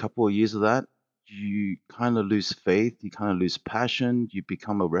a good couple of years of that, you kind of lose faith, you kind of lose passion, you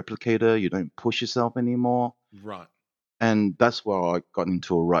become a replicator, you don't push yourself anymore. Right. And that's where I got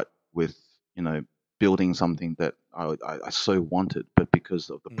into a rut with, you know, building something that I so wanted, but because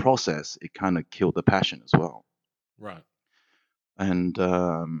of the Mm, process, it kind of killed the passion as well. right. And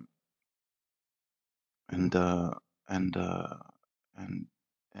um and uh and uh and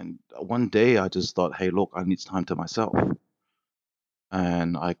And one day I just thought, hey, look, I need time to myself.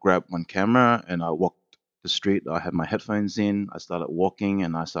 And I grabbed one camera and I walked the street. I had my headphones in. I started walking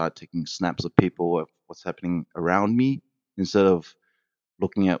and I started taking snaps of people, of what's happening around me, instead of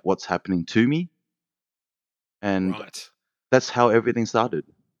looking at what's happening to me. And Right. that's how everything started.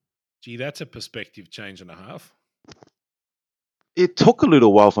 Gee, that's a perspective change and a half. It took a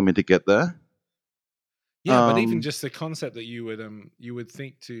little while for me to get there. Yeah, but even just the concept that you would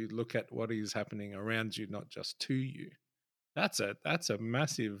think to look at what is happening around you, not just to you. That's a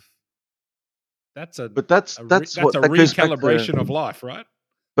massive. That's a But that's that's a that goes back recalibration of to. life, right?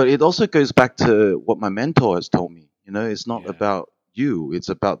 But it also goes back to what my mentor has told me. You know, it's not Yeah, about you; it's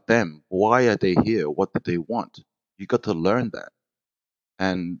about them. Why are they here? What do they want? You got to learn that.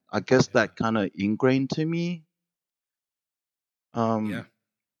 And I guess yeah, that kind of ingrained to me. yeah.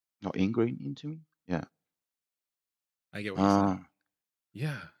 Not ingrained into me. Yeah. I get what you're Uh, saying.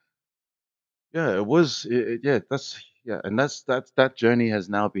 Yeah, yeah. It was. Yeah. That's yeah. And that journey has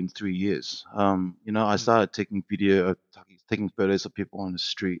now been 3 years. You know, I mm, started taking photos of people on the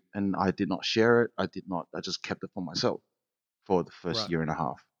street, and I did not share it. I did not. I just kept it for myself for the first right. year and a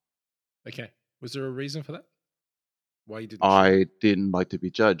half. Okay. Was there a reason for that? Why you didn't share it? I didn't like to be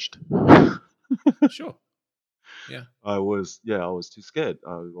judged. Sure. Yeah. I was too scared.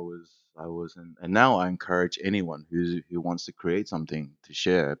 I was, and now I encourage anyone who wants to create something to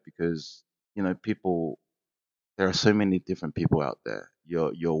share, because you know people. There are so many different people out there.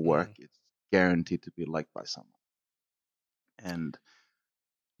 Your work Mm, is guaranteed to be liked by someone, and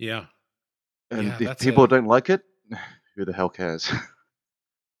yeah. and Yeah. if That's people a don't like it, who the hell cares?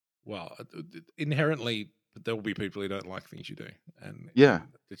 well. Inherently, there will be people who don't like things you do, Yeah,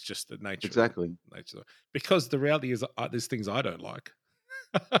 and it's just the exactly. nature. Because the reality is, there's things I don't like.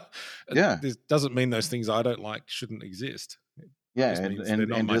 Yeah, This doesn't mean those things I don't like shouldn't exist. It yeah, just means they're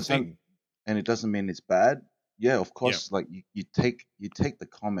not and my thing. it doesn't mean it's bad. Yeah, of Yeah. course. Like you take the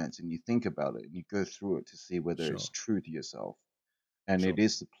comments and you think about it and you go through it to see whether it's Sure. true to yourself, and Sure. it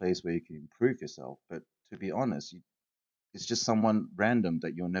is the place where you can improve yourself. But to be honest, it's just someone random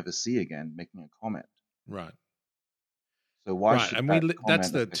that you'll never see again making a comment. Right. So why Right. should And that that's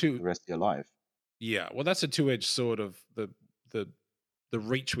comment the affect you two. the rest of your life? Yeah. Well, that's a two-edged sword of the the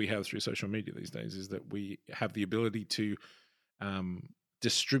reach we have through social media these days is that we have the ability to um,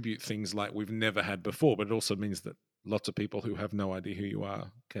 distribute things like we've never had before, but it also means that lots of people who have no idea who you are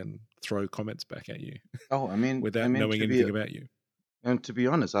can throw comments back at you Oh, I without mean knowing anything about you. to be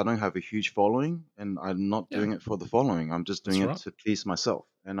honest, I don't have a huge following, and I'm not Yeah, doing it for the following. I'm just doing that's it right. to please myself,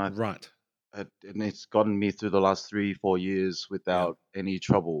 Right. and it's gotten me through the last 3 4 years Yeah. without any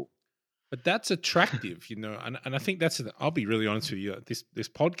trouble. But that's attractive, and I think I'll be really honest with you. This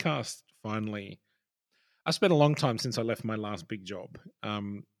podcast finally, I spent a long time since I left my last big job.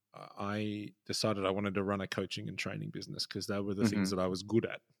 I decided I wanted to run a coaching and training business because they were the things Hmm. that I was good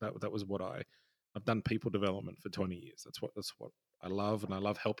at. That was what I've done people development for 20 years. That's what I love, and I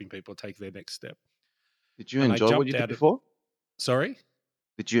love helping people take their next step. Did you And I enjoy what you jumped did out of before? sorry,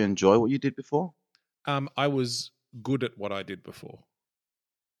 Did you enjoy what you did before? I was good at what I did before.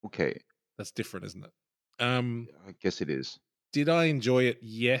 Okay, That's different, isn't it? I guess it is. Did I enjoy it?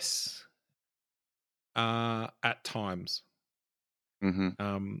 Yes, at times. Hmm.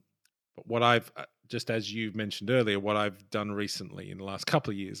 Um, but what I've just as you mentioned earlier, what I've done recently in the last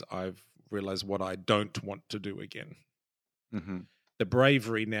couple of years, I've realized what I don't want to do again. Hmm. The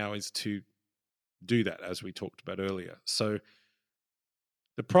bravery now is to do that, as we talked about earlier. So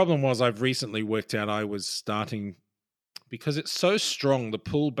the problem was, I've recently worked out I was starting because it's so strong. The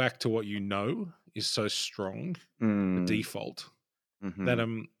pull back to what you know is so strong, the Mm. default that Hmm.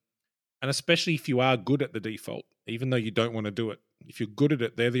 and especially if you are good at the default, even though you don't want to do it, if you're good at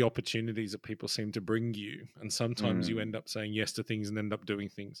it, they're the opportunities that people seem to bring you. And sometimes you Mm. end up saying yes to things and end up doing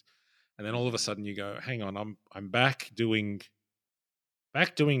things. And then all of a Hmm. sudden you go, hang on, I'm back doing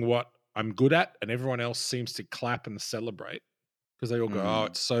what I'm good at, and everyone else seems to clap and celebrate because they all go, oh, Mm.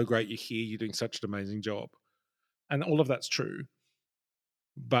 it's so great you're here, you're doing such an amazing job. And all of that's true.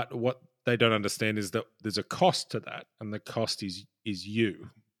 But what they don't understand is that there's a cost to that, and the cost is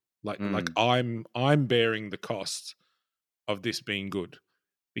you. Like Mm. I'm bearing the cost of this being good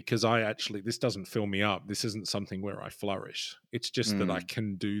because this doesn't fill me up. This isn't something where I flourish. It's just that I Mm.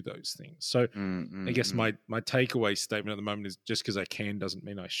 can do those things. So Mm. I guess Mm. my takeaway statement at the moment is just because I can doesn't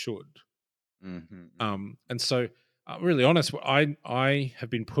mean I should. Mm. Mm. And so really honest, I have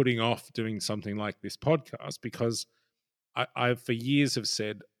been putting off doing something like this podcast because I for years have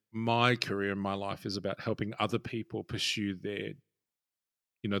said my career and my life is about helping other people pursue their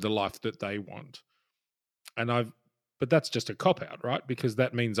the life that they want. And I've But that's just a cop-out, right? Because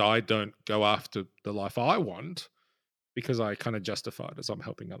that means I don't go after the life I want because I kind of justify it as I'm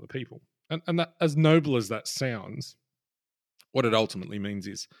helping other people. And that, as noble as that sounds, what it ultimately means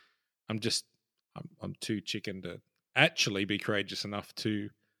is I'm too chicken to actually be courageous enough to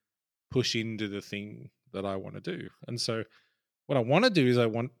push into the thing that I want to do. And so what I want to do is I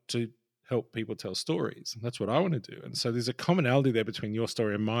want to help people tell stories. That's what I want to do. And so there's a commonality there between your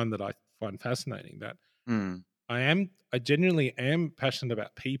story and mine that I find fascinating, that I genuinely am passionate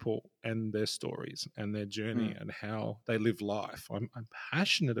about people and their stories and their journey and how they live life. I'm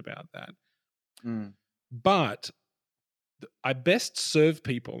passionate about that. But I best serve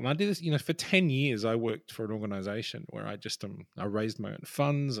people. And I did this, for 10 years, I worked for an organization where I raised my own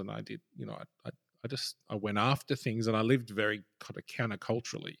funds, and I did, I went after things, and I lived very kind of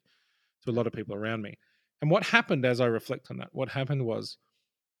counterculturally to a lot of people around me. And what happened, as I reflect on that, what happened was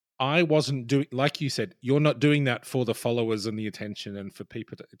I wasn't doing, like you said, you're not doing that for the followers and the attention and for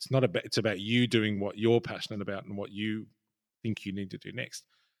people. It's about you doing what you're passionate about and what you think you need to do next.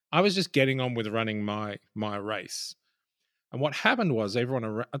 I was just getting on with running my race. And what happened was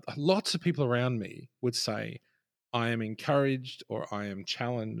lots of people around me would say, I am encouraged or I am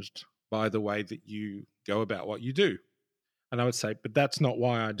challenged by the way that you go about what you do. And I would say, but that's not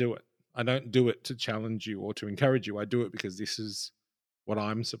why I do it. I don't do it to challenge you or to encourage you. I do it because this is what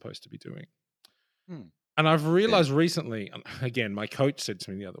I'm supposed to be doing. And I've realized recently, again, my coach said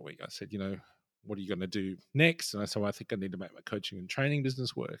to me the other week, I said, what are you going to do next? And I said, well, I think I need to make my coaching and training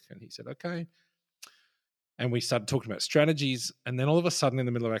business work. And he said, okay. And we started talking about strategies. And then all of a sudden, in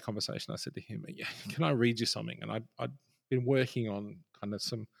the middle of our conversation, I said to him, can I read you something? And I'd been working on kind of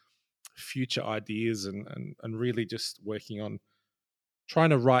some future ideas and really just working on trying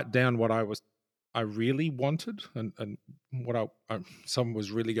to write down what I really wanted and what something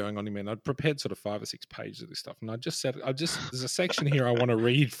was really going on in me. And I'd prepared sort of 5 or 6 pages of this stuff. And I just said, there's a section here I want to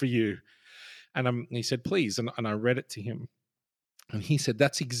read for you. And he said, please. And I read it to him. And he said,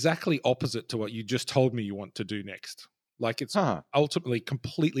 that's exactly opposite to what you just told me you want to do next. Like it's ultimately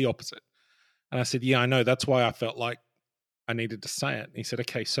completely opposite. And I said, yeah, I know. That's why I felt like I needed to say it. And he said,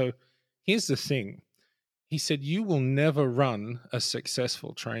 okay, so here's the thing. He said, you will never run a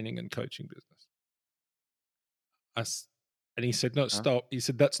successful training and coaching business. And he said, no, stop. He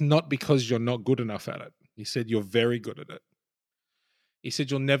said, that's not because you're not good enough at it. He said, you're very good at it. He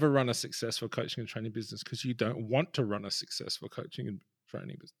said, you'll never run a successful coaching and training business because you don't want to run a successful coaching and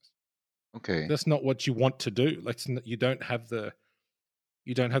training business. Okay. That's not what you want to do. Like you don't have the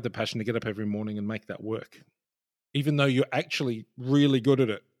passion to get up every morning and make that work, even though you're actually really good at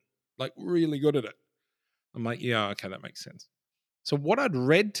it, like really good at it. I'm like, yeah, okay, that makes sense. So what I'd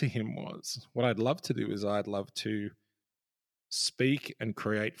read to him was, what I'd love to do is I'd love to speak and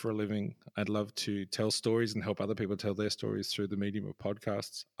create for a living. I'd love to tell stories and help other people tell their stories through the medium of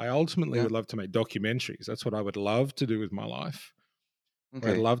podcasts. I ultimately would love to make documentaries. That's what I would love to do with my life.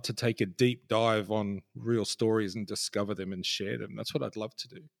 Okay. I'd love to take a deep dive on real stories and discover them and share them. That's what I'd love to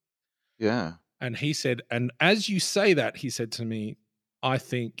do. Yeah. And he said, and as you say that, he said to me, I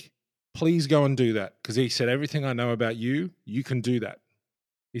think, please go and do that. Because he said, everything I know about you, you can do that.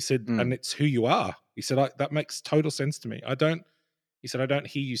 He said, and it's who you are. He said, that makes total sense to me. He said, I don't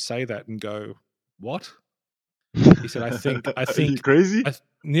hear you say that and go, what? He said, I think, Are you crazy?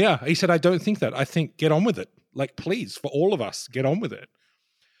 Yeah. He said, I don't think that. I think get on with it. Like, please, for all of us, get on with it.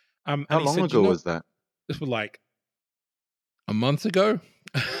 How long ago was that? This was like a month ago.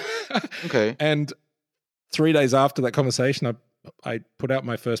 Okay. And 3 days after that conversation, I put out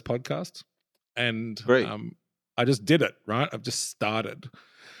my first podcast, and I just did it, right? I've just started.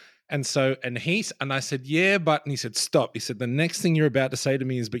 And so, and I said, yeah, but, and he said, stop. He said, the next thing you're about to say to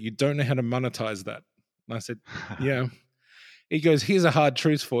me is, but you don't know how to monetize that. And I said, yeah. He goes, here's a hard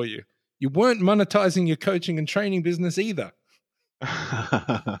truth for you. You weren't monetizing your coaching and training business either.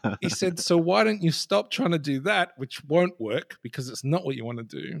 He said, so why don't you stop trying to do that, which won't work because it's not what you want to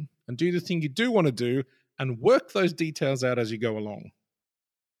do, and do the thing you do want to do and work those details out as you go along.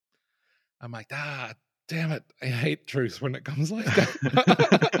 I'm like, damn it. I hate truth when it comes like that.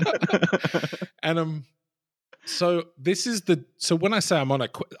 And so this is so when I say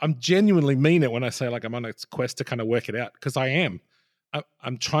I'm genuinely mean it when I say like I'm on a quest to kind of work it out, because I am.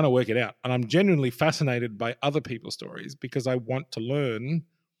 I'm trying to work it out, and I'm genuinely fascinated by other people's stories because I want to learn.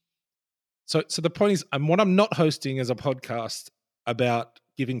 So the point is, what I'm not hosting is a podcast about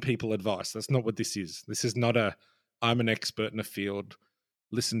giving people advice. That's not what this is. This is not I'm an expert in a field.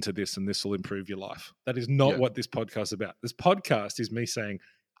 Listen to this and this will improve your life. That is not what this podcast is about. This podcast is me saying,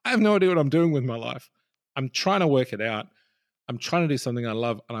 I have no idea what I'm doing with my life. I'm trying to work it out. I'm trying to do something I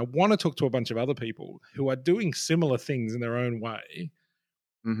love, and I want to talk to a bunch of other people who are doing similar things in their own way,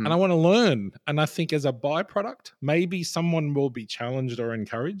 and Hmm. I want to learn. And I think as a byproduct, maybe someone will be challenged or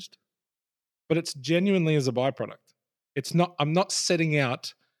encouraged, but it's genuinely as a byproduct. It's not. I'm not setting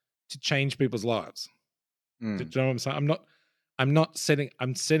out to change people's lives. Do Mm. you know what I'm saying? I'm not setting.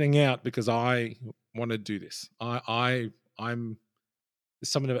 I'm setting out because I want to do this. I'm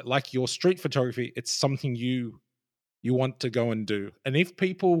something of it like your street photography. It's something you want to go and do. And if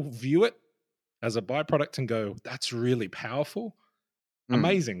people view it as a byproduct and go, that's really powerful, Mm.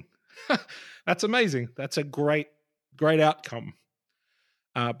 amazing. That's amazing. That's a great outcome.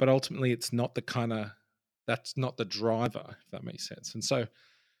 But ultimately, it's not the kind of, that's not the driver, if that makes sense. And so,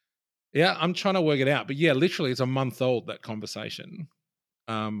 yeah, I'm trying to work it out. But yeah, literally, it's a month old, that conversation.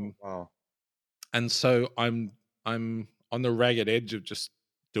 Oh, Um, wow. and so I'm on the ragged edge of just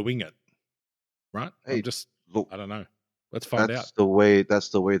doing it, right? I'm Hey, just, look, I don't know. Let's find out. that's the way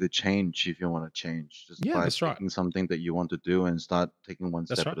to change if you want to change. Just Yeah, by that's right. picking something that you want to do and start taking one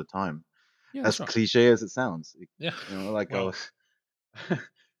That's step right. at a time. Yeah, As that's right. cliche as it sounds, Yeah. like I Well, was.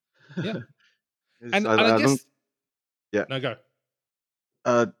 yeah. It's, And I I don't. guess Yeah. no go.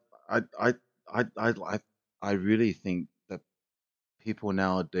 Uh, I, I, I, I really think that people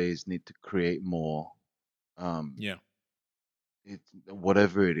nowadays need to create more. Um, Yeah. it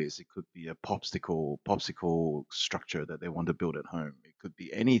whatever it is, it could be a popsicle structure that they want to build at home. It could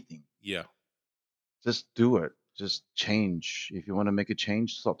be anything. Yeah. Just do it. Just change. If you want to make a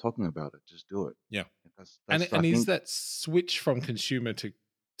change, stop talking about it. Just do it. Yeah. That's I And is think. that switch from consumer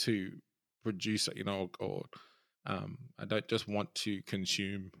to producer, or I don't just want to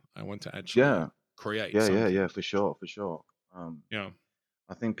consume, I want to actually Yeah, create yeah, something. for sure, for sure. Yeah.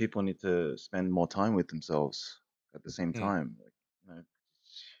 I think people need to spend more time with themselves at the same Mm. time. Like,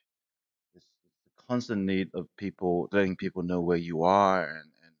 it's the constant need of people letting people know where you are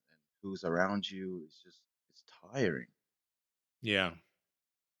and who's around you. It's tiring. Yeah.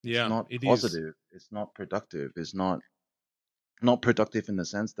 It's Yeah, not it is. positive. It's not productive. It's not productive in the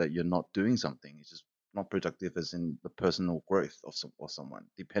sense that you're not doing something. It's just not productive as in the personal growth of someone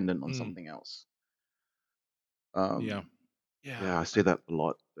dependent on Mm. something else. Yeah. Um, Yeah. yeah, I say that a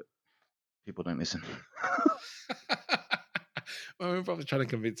lot, but people don't listen. Well, we're probably trying to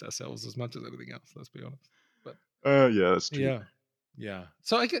convince ourselves as much as anything else, let's be honest. But Yeah, that's true. yeah. Yeah.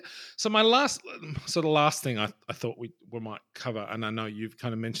 So I get so my last sort of last thing I thought we might cover, and I know you've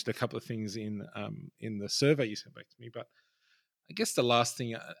kind of mentioned a couple of things in the survey you sent back to me, but I guess the last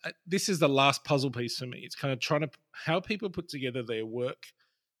thing, this is the last puzzle piece for me. It's kind of trying to how people put together their work,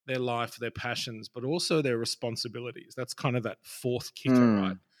 their life, their passions, but also their responsibilities. That's kind of that fourth kicker,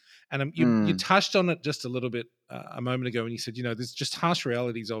 right? Mm, And you mm, touched on it just a little bit a moment ago when you said, there's just harsh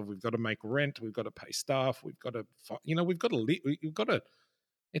realities of we've got to make rent, we've got to pay staff, we've got to, we've got to live, we've got to.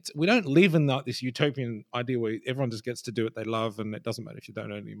 We don't live in this utopian idea where everyone just gets to do what they love and it doesn't matter if you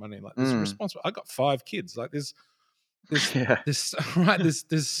don't earn any money. Like there's mm. responsible. I got 5 kids. Like there's Yeah. this right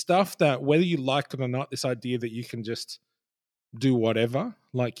there's stuff that whether you like it or not, this idea that you can just do whatever,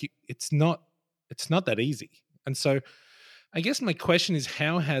 like it's not that easy. And so I guess my question is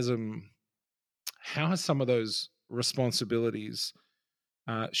how has some of those responsibilities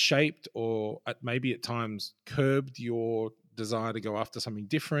shaped or maybe at times curbed your desire to go after something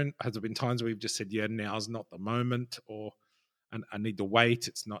different? Has there been times where you've just said, yeah, now's not the moment, or and I need to wait,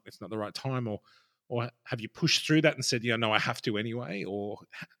 it's not the right time, or have you pushed through that and said, yeah, no, I have to anyway? Or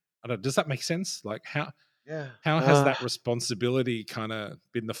I don't, does that make sense? Like Yeah. how has that responsibility kind of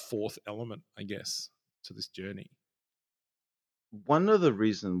been the fourth element, I guess, to this journey? One of the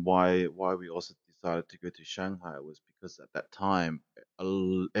reason why we also decided to go to Shanghai was because at that time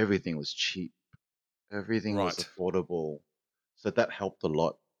everything was cheap, everything was Right. affordable, so that helped a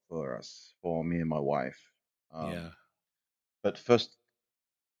lot for us, for me and my wife. Yeah. But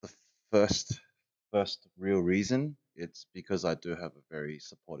the first first real reason, it's because I do have a very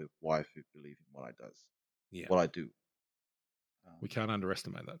supportive wife who believes in Yeah. what I do. Um, We can't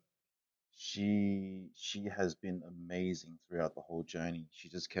underestimate that. she has been amazing throughout the whole journey. She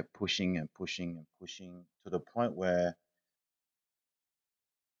just kept pushing and pushing and pushing to the point where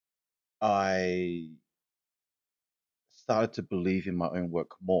I started to believe in my own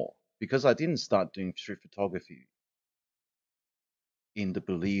work more because I didn't start doing street photography in the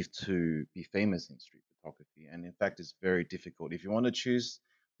belief to be famous in street photography. And in fact, it's very difficult. If you want to choose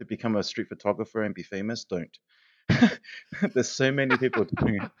to become a street photographer and be famous, don't. There's so many people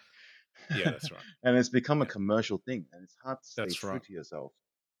doing Yeah, it. that's right. And it's become a Yeah, commercial thing. And it's hard to stay that's true right. to yourself.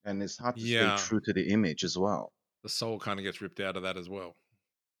 And it's hard to stay Yeah, true to the image as well. the soul kind of gets ripped out of that as well.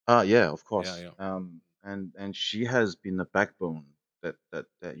 Yeah, of Yeah, course. yeah. and she has been the backbone that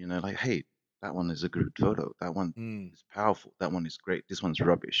like, hey, that one is a good photo. That one Mm, is powerful. That one is great. This one's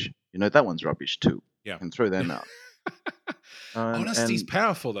rubbish. That one's rubbish too. yeah. And throw them out. Honesty's And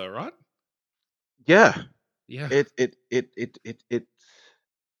powerful though, right? yeah, Yeah. it it it it it it,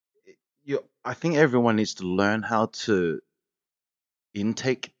 I think everyone needs to learn how to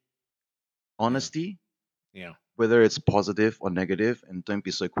intake Yeah. honesty, Yeah. whether it's positive or negative, and don't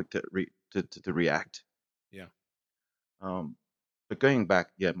be so quick to react. Yeah. Um, but going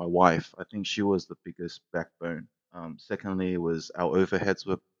back, yeah, my wife, I think she was the biggest backbone. Secondly, was our overheads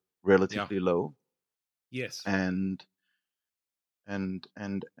were Yeah. relatively low, Yes. and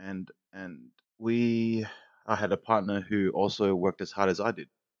and we, I had a partner who also worked as hard as I did.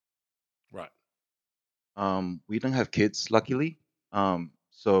 Right. We don't have kids, luckily,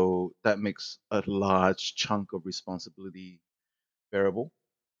 so that makes a large chunk of responsibility bearable.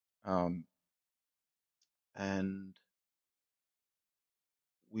 Um, and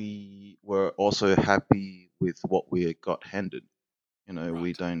we were also happy with what we got handed.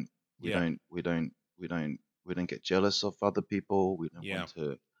 We Right. don't we Yeah. don't we don't we don't we don't get jealous of other people. We don't Yeah. want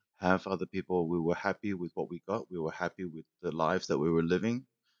to have other people. We were happy with what we got. We were happy with the lives that we were living.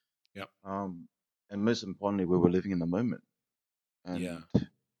 Yeah. Um, and most importantly, we were living in the moment. Yeah.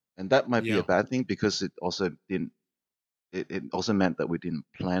 And that might be a Yeah. bad thing because it also meant that we didn't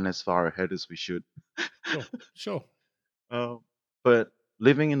plan as far ahead as we should. Sure. Sure. Um, but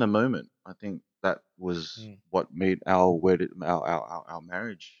living in the moment, I think that was Mm, what made our wedding, our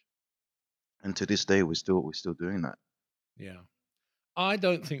marriage, and to this day we're still doing that. yeah. I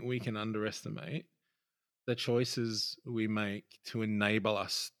don't think we can underestimate the choices we make to enable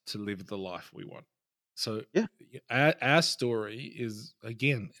us to live the life we want. So Yeah. our story is,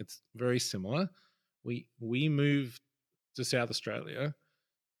 again, it's very similar. We moved to South Australia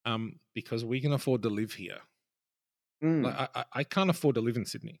because we can afford to live here. Like Mm, I can't afford to live in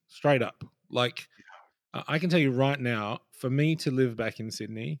Sydney, straight up. Like I can tell you right now, for me to live back in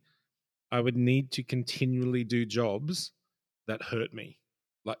Sydney, I would need to continually do jobs that hurt me.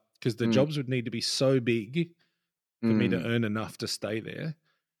 Like, because the mm, jobs would need to be so big for me to mm, earn enough to stay there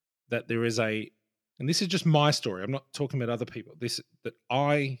that there is and this is just my story. I'm not talking about other people. This that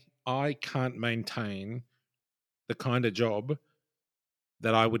I can't maintain the kind of job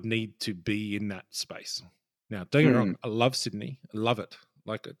that I would need to be in that space. Now, don't get me mm, wrong. I love Sydney. I love it.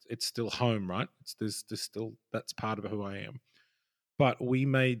 Like it's still home, right? There's still that's part of who I am. But we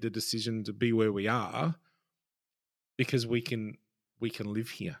made the decision to be where we are because we can live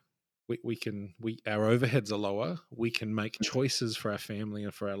here. We our overheads are lower. We can make choices for our family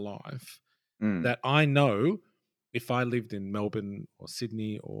and for our life mm, that I know if I lived in Melbourne or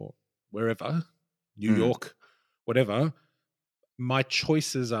Sydney or wherever, New mm, York, whatever, my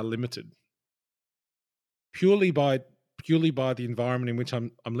choices are limited purely by purely by the environment in which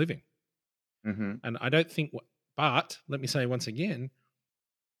I'm living. mhm, And I don't think but let me say once again,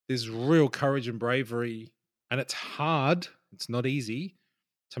 there's real courage and bravery, and it's hard, it's not easy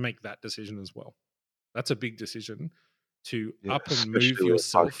to make that decision as well. That's a big decision to yeah, up and move especially with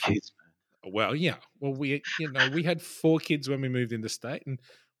 5 yourself. kids, Well, yeah. Well, we had 4 kids when we moved into state, and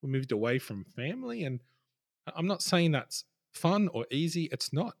we moved away from family, and I'm not saying that's fun or easy.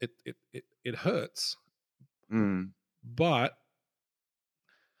 It's not. It hurts. man. But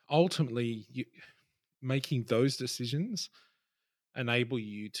ultimately, making those decisions enable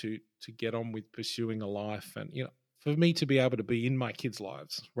you to get on with pursuing a life, and for me to be able to be in my kids'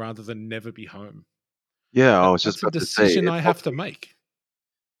 lives rather than never be home. Yeah, I was just That's a about to say decision I have to make.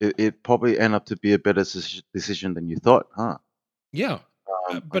 it probably end up to be a better decision than you thought, huh? Yeah.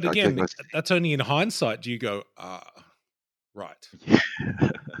 But I again, see. that's only in hindsight. Do you go, right? Yeah.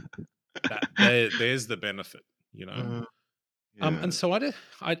 There's the benefit, you know. Uh, And yeah. so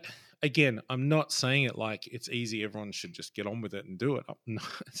I again, I'm not saying it like it's easy. Everyone should just get on with it and do it. No,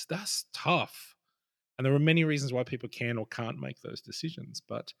 that's tough, and there are many reasons why people can or can't make those decisions.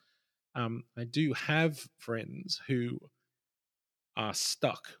 But I do have friends who are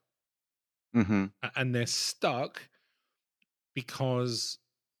stuck, Mhm. and they're stuck because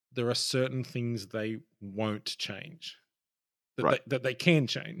there are certain things they won't change Right. that they can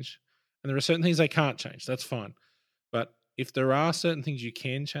change, and there are certain things they can't change. That's fine. But if there are certain things you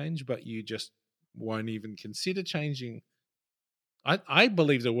can change, but you just won't even consider changing, I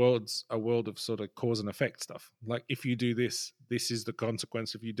believe the world's a world of sort of cause and effect stuff. Like if you do this, this is the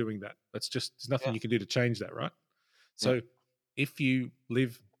consequence of you doing that. That's just there's nothing Yeah. you can do to change that, right? Yeah. So if you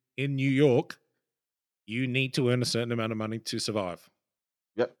live in New York, you need to earn a certain amount of money to survive.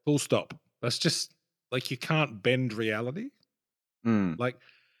 Yep. Full stop. That's just like you can't bend reality. Mm. Like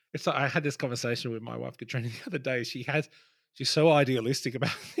it's like I had this conversation with my wife Katrina the other day. She's so idealistic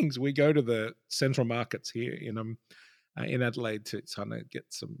about things. We go to the central markets here in Adelaide to kind of get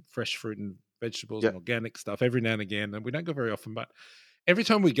some fresh fruit and vegetables Yeah. and organic stuff every now and again, and we don't go very often. But every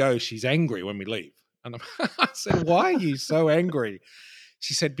time we go, she's angry when we leave, and I said, "Why are you so angry?"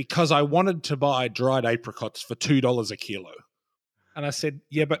 She said, "Because I wanted to buy dried apricots for $2 a kilo," and I said,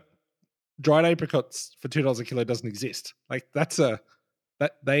 "Yeah, but dried apricots for $2 a kilo doesn't exist. Like that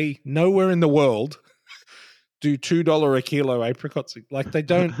they nowhere in the world do $2 a kilo apricots. Like they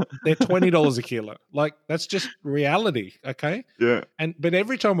don't. They're $20 a kilo. Like that's just reality. Okay. Yeah. But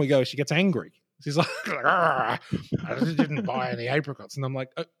every time we go, she gets angry. She's like, "I didn't buy any apricots," and I'm like,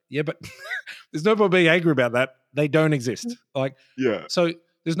 "Oh, yeah, but there's no point being angry about that. They don't exist. Like, Yeah. so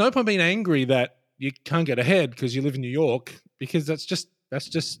there's no point being angry that you can't get ahead because you live in New York, because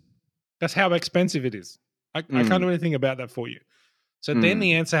that's how expensive it is. I can't do anything about that for you. So then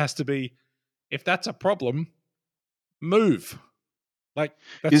the answer has to be, if that's a problem, move. Like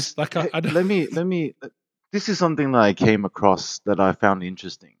that's like I don't. Let me. This is something that I came across that I found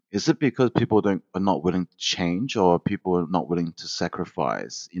interesting. Is it because people are not willing to change, or people are not willing to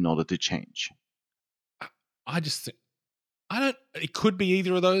sacrifice in order to change? I just think I don't. It could be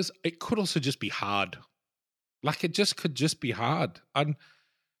either of those. It could also just be hard. Like it just could just be hard. And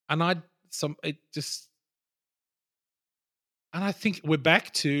I some it just and I think we're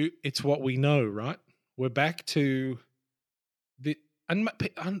back to it's what we know, right? We're back to the and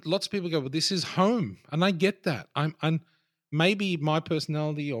lots of people go, well, this is home, and I get that. And maybe my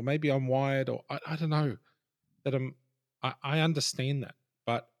personality, or maybe I'm wired, or I don't know that I understand that,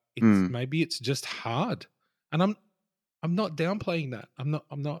 but Mm. maybe it's just hard, and I'm not downplaying that. And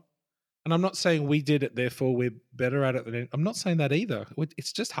I'm not saying we did it, therefore we're better at it than I'm not saying that either.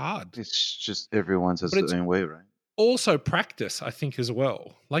 It's just hard, It's just everyone's but its it's own way, right? also practice, I think, as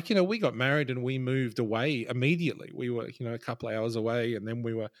well. Like, we got married and we moved away immediately. We were, a couple of hours away, and then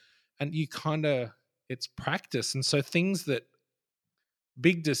and you kind of, it's practice. And so things that,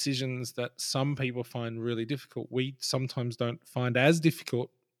 big decisions that some people find really difficult, we sometimes don't find as difficult,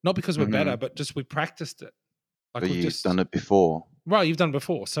 not because we're better, Hmm. but just we practiced it. Like But we've you've just, done it before. right, you've done it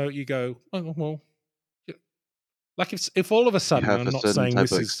before. So you go, oh, well, like if all of a You sudden, have I'm a not certain saying type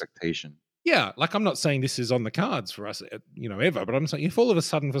this of is, expectation. yeah, like I'm not saying this is on the cards for us, ever, but I'm saying if all of a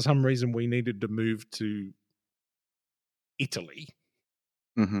sudden, for some reason, we needed to move to Italy,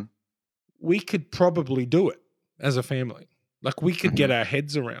 Hmm. we could probably do it as a family. Like we could Hmm. get our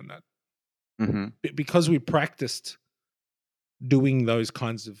heads around that Hmm. because we practiced doing those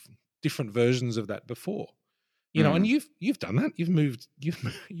kinds of different versions of that before. And Mm. you've done that. You've moved Yeah,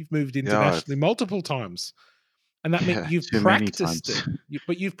 internationally multiple times, and that meant yeah, you've too many practiced times. it.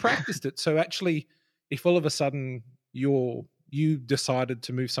 But you've practiced it. So actually, if all of a sudden you decided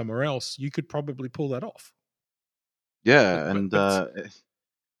to move somewhere else, you could probably pull that off. Yeah, and But it's,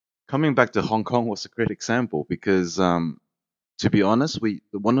 coming back to Hong Kong was a great example because, to be honest,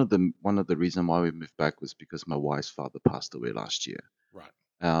 one of the reason why we moved back was because my wife's father passed away last year, right.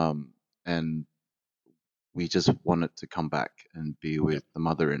 and we just wanted to come back and be Yep. with the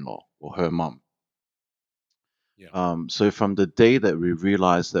mother-in-law or her mum. Yeah. So from the day that we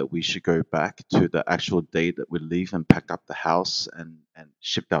realized that we should go back to the actual day that we leave and pack up the house and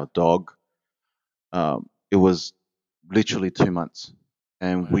ship our dog, it was literally 2 months,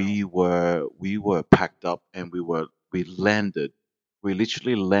 and Wow. we were packed up, and we landed. We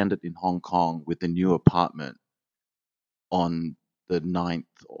literally landed in Hong Kong with a new apartment on the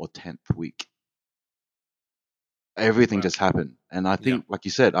 9th or 10th week. Everything Wow. just happened, and I Yeah. think, like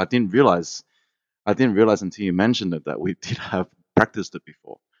you said, I didn't realize until you mentioned it that we did have practiced it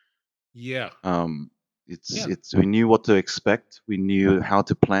before. Yeah. Um, it's Yeah. it's we knew what to expect. We knew how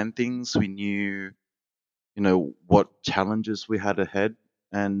to plan things. We knew, what challenges we had ahead,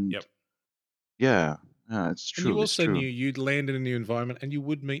 and Yep. yeah, yeah, it's And you true. It's also knew true. you'd land in a new environment, and you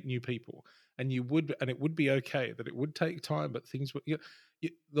would meet new people, and it would be okay, that it would take time, but things would,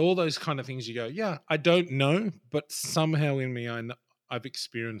 all those kind of things you go, yeah, I don't know, but somehow in me, I've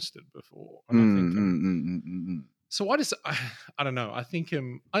experienced it before. And I Mm, think, mm, mm, mm, mm, mm. so I don't know. I think,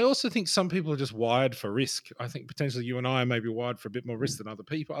 I also think some people are just wired for risk. I think potentially you and I are maybe wired for a bit more risk than other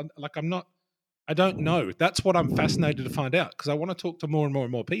people. I don't know. That's what I'm fascinated to find out, because I want to talk to more and more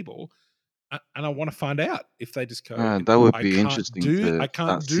and more people, and I want to find out if they just go, That would I be can't interesting do to I start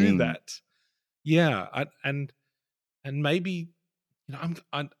can't do seeing. that. Yeah, and maybe,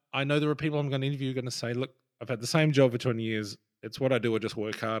 I know there are people I'm going to interview going to say, look, I've had the same job for 20 years. It's what I do. I just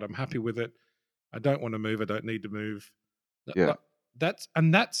work hard. I'm happy with it. I don't want to move. I don't need to move. Yeah. Like,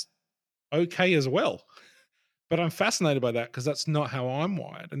 that's okay as well. but I'm fascinated by that because that's not how I'm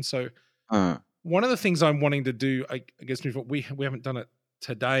wired. And so Uh, one of the things I'm wanting to do, I guess we haven't done it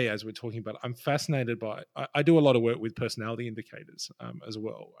today as we're talking about. I'm fascinated by. I do a lot of work with personality indicators as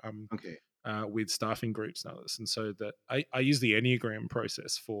well, okay. with staffing groups and others, and so that I use the Enneagram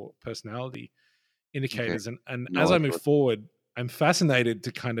process for personality Okay. indicators, and as No I idea move what. forward, I'm fascinated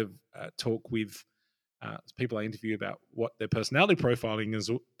to kind of talk with people I interview about what their personality profiling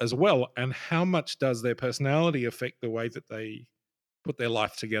is as well, and how much does their personality affect the way that they put their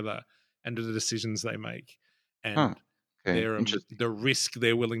life together and the decisions they make, Huh. and Okay. their Interesting. the risk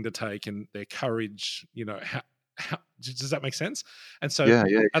they're willing to take and their courage. How does that make sense? And so Yeah.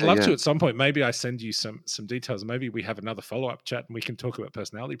 Yeah. I'd Yeah. love Yeah. to at some point. Maybe I send you some details. Maybe we have another follow up chat and we can talk about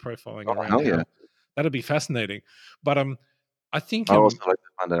personality profiling Oh around hell yeah. how that'd be fascinating. But I think I also like to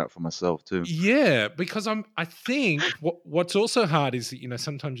find that out for myself too. yeah, because I think what's also hard is that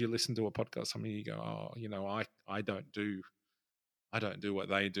sometimes you listen to a podcast, something you go, oh, I don't do what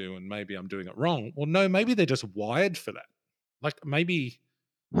they do, and maybe I'm doing it wrong. Well, no, maybe they're just wired for that. Like Huh. maybe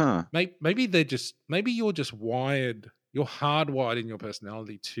maybe you're just wired, you're hardwired in your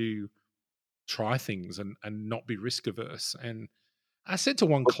personality to try things and not be risk averse. And I said to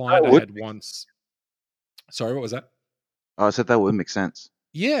one Well, that client I would had make. once, sorry, what was that? I said that would make sense.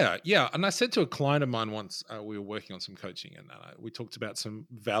 Yeah, yeah. And I said to a client of mine once, we were working on some coaching, and we talked about some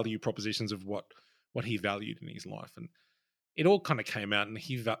value propositions of what he valued in his life, and it all kind of came out. And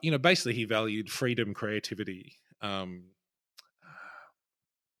basically he valued freedom, creativity.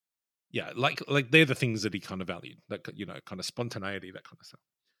 Yeah, like they're the things that he kind of valued, that kind of spontaneity, that kind of stuff.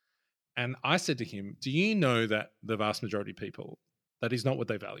 And I said to him, "Do you know that the vast majority of people, that is not what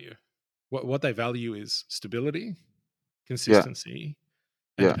they value. What they value is stability, Yeah. consistency,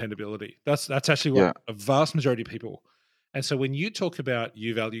 and Yeah. dependability. That's actually what Yeah. a vast majority of people. And so when you talk about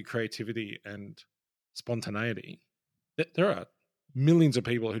you value creativity and spontaneity, there are millions of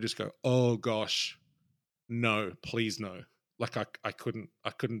people who just go, "Oh gosh, no, please no." Like I couldn't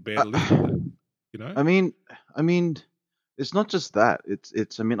bear I, to live like that, you know? I mean, I mean, it's not just that.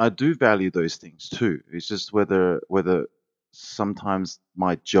 It's. I mean, I do value those things too. It's just whether sometimes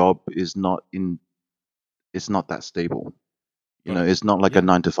my job is not in. It's not that stable. Got it. It's not like a Yeah,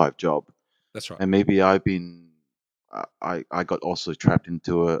 9 to 5 job. that's right. And maybe I've been. I got also trapped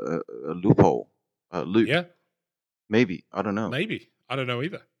into a loophole, a loop. Yeah, Maybe I don't know. maybe. I don't know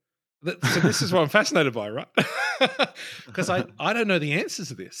either. So this is what I'm fascinated by, right? Because I don't know the answers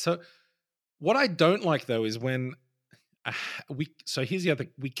to this. So what I don't like though is when uh, so here's the other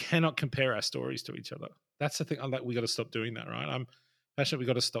thing. We cannot compare our stories to each other. That's the thing. I'm like, we got to stop doing that, right? I'm passionate. We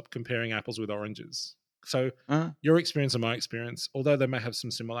got to stop comparing apples with oranges. So Huh? your experience and my experience, although they may have some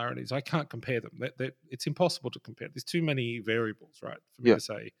similarities, I can't compare them. It's impossible to compare. There's too many variables, right? For me Yeah, to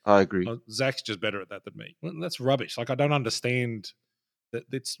say, I agree. oh, Zach's just better at that than me. Well, that's rubbish. Like I don't understand that.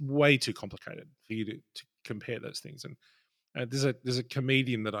 It's way too complicated for you to compare those things. And there's a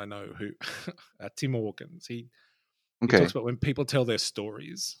comedian that I know who, Tim Hawkins. He talks Okay. about when people tell their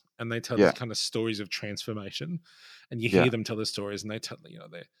stories and they tell these Yeah. kind of stories of transformation, and you hear Yeah. them tell the stories, and they tell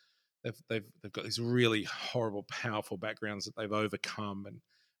they've got these really horrible, powerful backgrounds that they've overcome,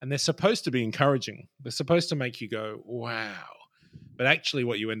 and they're supposed to be encouraging. They're supposed to make you go, wow. But actually,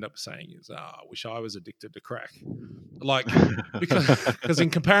 what you end up saying is, I wish I was addicted to crack. Like, because in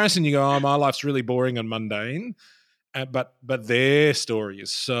comparison, you go, oh, my life's really boring and mundane. But their story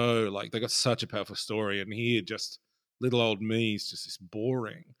is so, like, they got such a powerful story, and here just little old me is just this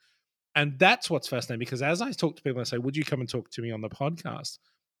boring. And that's what's fascinating, because as I talk to people and say, would you come and talk to me on the podcast?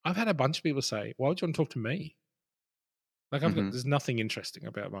 I've had a bunch of people say, why would you want to talk to me? Like Mhm. there's nothing interesting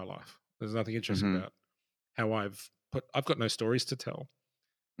about my life. There's nothing interesting Mhm. about how I've got no stories to tell.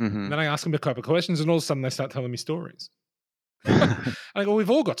 And Mhm. then I ask them a couple of questions, and all of a sudden they start telling me stories. I go,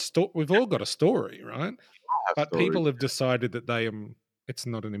 we've all got a story, right? Have But stories. people have decided that it's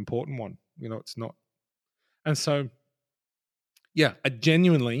not an important one. It's not. And so, yeah,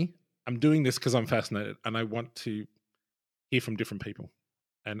 I'm doing this because I'm fascinated, and I want to hear from different people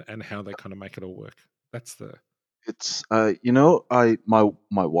and how they kind of make it all work. That's the It's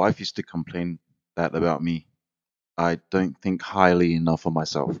my wife used to complain that about me. I don't think highly enough of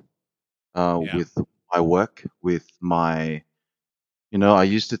myself. yeah, With my work, with my I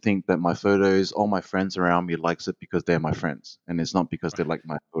used to think that my photos, all my friends around me likes it because they're my friends, and it's not because they right, like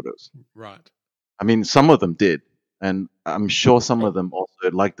my photos. right, I mean, some of them did, and I'm sure some sure, of them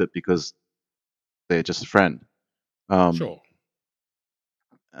also liked it because they're just a friend. Um, sure,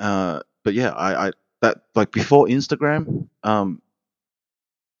 but yeah, I that like before Instagram,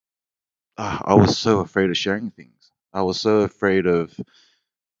 I was so afraid of sharing things. I was so afraid of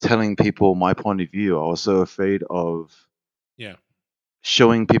telling people my point of view. I was so afraid of Yeah.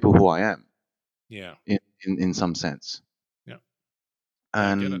 showing people who I am Yeah. in some sense. Yeah. Yeah,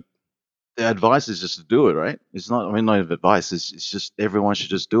 I get it. And the advice is just to do it, right? It's not, I mean, not even advice. It's just everyone should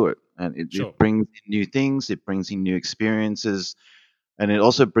just do it. And it Sure. brings in new things, it brings in new experiences, and it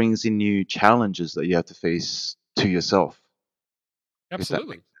also brings in new challenges that you have to face to yourself. If that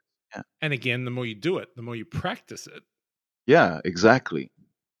Absolutely. makes sense. And again, the more you do it, the more you practice it, Yeah. Yeah, exactly.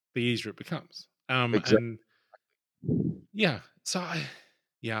 the easier it becomes. Exactly. And yeah, so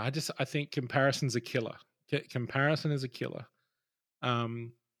I think comparison's a killer. Comparison is a killer.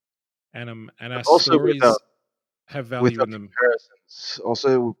 Um, and But our also stories have with value our in them. comparisons,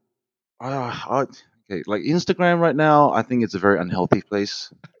 also, okay, like Instagram right now, I think it's a very unhealthy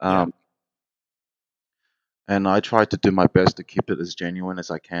place. Yeah, And I try to do my best to keep it as genuine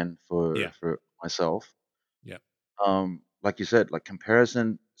as I can yeah, for myself. yeah. Like you said, like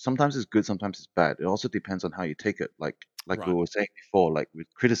comparison, sometimes it's good, sometimes it's bad. It also depends on how you take it. Like we Right, were saying before, like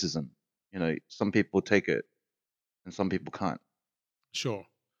with criticism, some people take it and some people can't. sure.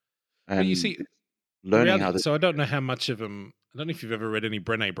 But you And see, it's the learning how reality. to So I take don't it. know how much of them. I don't know if you've ever read any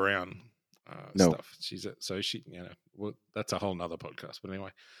Brené Brown No, stuff. So she, well, that's a whole nother podcast. But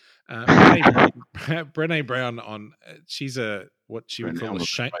anyway, Brené Brown she's a what she would Brendan, call I'm a not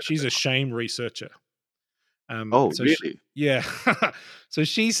gonna shame. write it She's a down. shame researcher. Oh, So really? yeah, so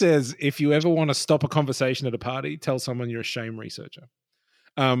she says if you ever want to stop a conversation at a party, tell someone you're a shame researcher.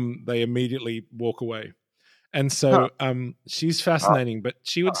 They immediately walk away. And Huh. so she's Uh, fascinating, but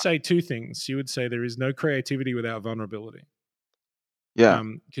she would say two things. She would say there is no creativity without vulnerability. yeah,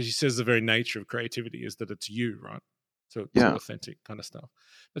 Because she says the very nature of creativity is that it's you, right? So it's yeah. authentic kind of stuff.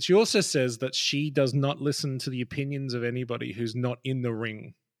 But she also says that she does not listen to the opinions of anybody who's not in the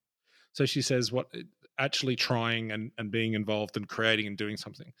ring. So she says what actually trying and being involved and creating and doing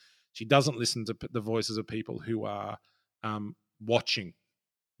something. She doesn't listen to the voices of people who are watching,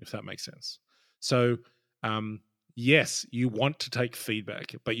 if that makes sense. So yes, you want to take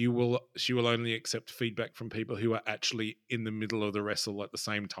feedback, but she will only accept feedback from people who are actually in the middle of the wrestle at the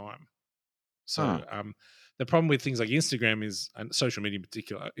same time. So Huh. the problem with things like Instagram is, and social media in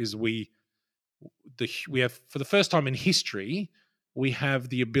particular, is we have, for the first time in history, we have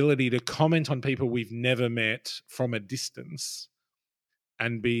the ability to comment on people we've never met from a distance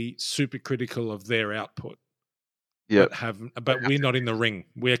and be super critical of their output, Yep. But but we're not in the ring.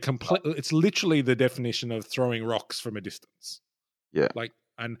 We're complete. It's literally the definition of throwing rocks from a distance. yeah. Like,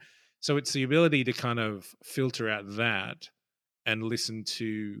 and so it's the ability to kind of filter out that and listen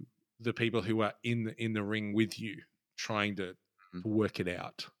to the people who are in the ring with you, trying to Mm, work it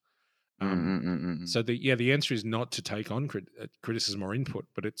out. mm, Um, mm, mm, mm. so the answer is not to take on criticism or input,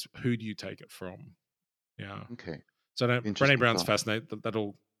 but it's who do you take it from? Yeah. Okay. So Brené Interesting Brown's thought. fascinating.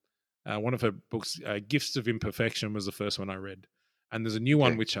 That'll one of her books, Gifts of Imperfection, was the first one I read, and there's a new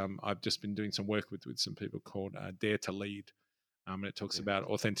one Okay. which I've just been doing some work with some people called Dare to Lead, and it talks Okay. about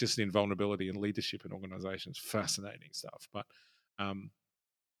authenticity and vulnerability and leadership in organizations. Fascinating stuff. But um,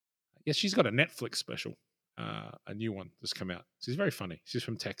 yeah, she's got a Netflix special, a new one that's come out. She's very funny. She's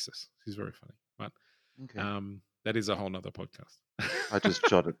from Texas. She's very funny. But Okay. that is a whole nother podcast. I just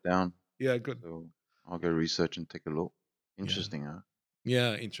jotted it down, Yeah, good. so I'll go research and take a look. Yeah. Interesting, huh?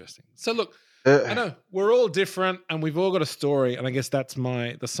 Yeah, interesting. So look, I Uh, know we're all different and we've all got a story. And I guess that's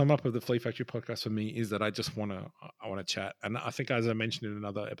the sum up of the Flea Factory podcast for me is that I just want to chat. And I think, as I mentioned in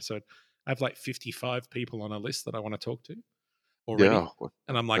another episode, I have like 55 people on a list that I want to talk to yeah, already.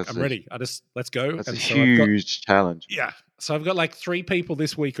 And I'm like, that's I'm a ready. Let's go. that's a And so I've got, huge challenge. yeah. So I've got like 3 people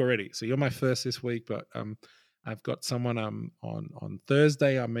this week already. So you're my first this week, but I've got someone on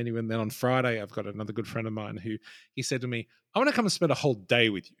Thursday I'm meeting with, and then on Friday I've got another good friend of mine who he said to me, I want to come and spend a whole day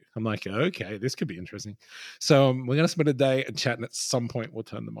with you. I'm like, okay, this could be interesting. So we're going to spend a day and chat, and at some point we'll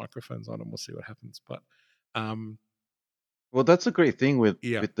turn the microphones on and we'll see what happens. But Well, that's a great thing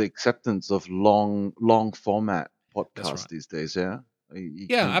yeah, with the acceptance of long format that's podcasts right. these days. Yeah, you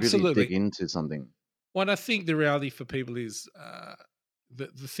Yeah, can really dig absolutely. into something. What I think the reality for people is the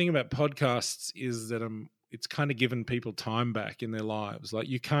thing about podcasts is that it's kind of given people time back in their lives. Like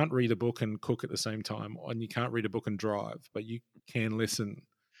you can't read a book and cook at the same time, and you can't read a book and drive, but you can listen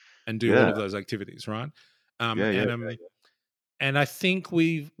and do all Yeah, of those activities, right? yeah, yeah, And I think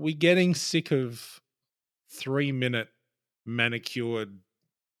we're getting sick of 3-minute manicured,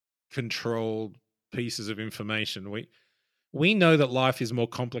 controlled pieces of information. We know that life is more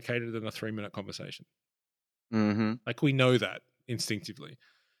complicated than a 3-minute conversation. Mm-hmm. Like we know that instinctively.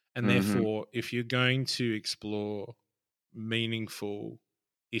 And Mm-hmm. therefore, if you're going to explore meaningful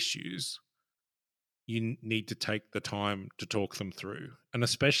issues, you need to take the time to talk them through. And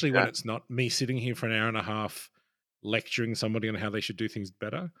especially when Yeah. it's not me sitting here for an hour and a half lecturing somebody on how they should do things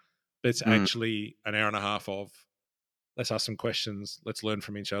better, but it's Mm. actually an hour and a half of let's ask some questions, let's learn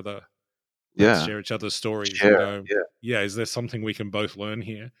from each other, let's Yeah. share each other's stories and Share. go, Yeah. yeah, is there something we can both learn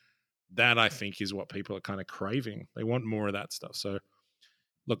here? That I think is what people are kind of craving. They want more of that stuff. So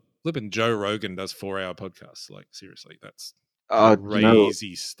look, flipping Joe Rogan does 4-hour podcasts. Like seriously, that's You know,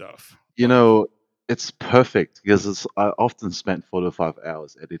 crazy stuff. you Like know, it's perfect because I often spent 4 to 5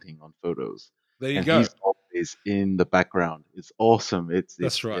 hours editing on photos, there you and go. he's always in the background. It's awesome. That's Yeah,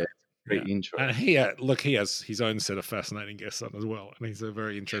 right. it's a Yeah. great intro. And look, he has his own set of fascinating guests on as well. And he's a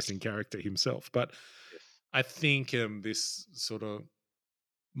very interesting Yes. character himself. But Yes. I think this sort of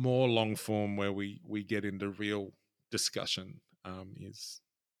more long form where we get into real discussion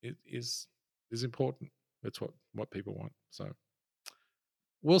is important. That's what people want. So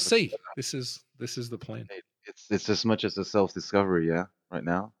we'll But see. This is the plan. it's as much as a self-discovery, yeah, right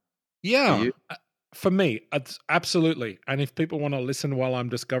now for Yeah, you. for me, it's absolutely. And if people want to listen while I'm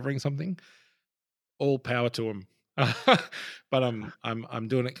discovering something, all power to them. But I'm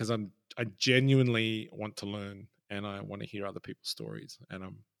doing it because I genuinely want to learn and I want to hear other people's stories.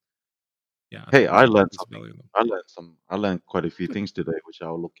 And yeah, I Hey, think I learned there's something. value in them. I learned quite a few Good. things today, which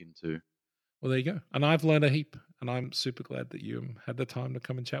I'll look into. Well, there you go. And I've learned a heap, and I'm super glad that you had the time to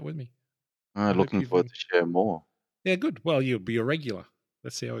come and chat with me. I hope Looking you've forward to share more. yeah, good. Well, you'll be a regular.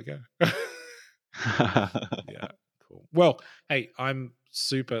 Let's see how we go. Yeah, cool. Well, hey, I'm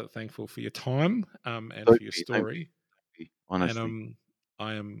super thankful for your time, and for your Don't story. be, And honestly.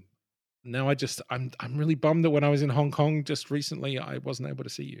 I am now. I'm really bummed that when I was in Hong Kong just recently, I wasn't able to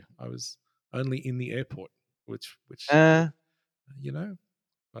see you. I was only in the airport, which Eh, you know.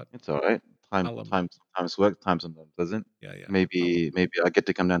 But it's all right. I'll Time sometimes work, time sometimes doesn't. yeah yeah. I'll Maybe I get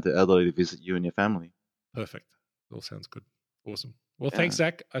to come down to Adelaide to visit you and your family. Perfect. All sounds good. Awesome. Well, thanks, Yeah.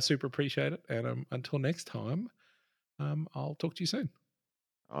 Zach. I super appreciate it. And until next time, I'll talk to you soon.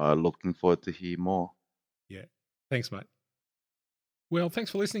 Looking forward to hear more. Yeah. Thanks, mate. Well,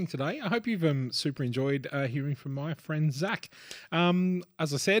 thanks for listening today. I hope you've super enjoyed hearing from my friend Zach.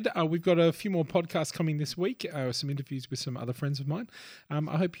 As I said, we've got a few more podcasts coming this week, some interviews with some other friends of mine.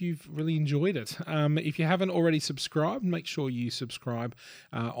 I hope you've really enjoyed it. If you haven't already subscribed, make sure you subscribe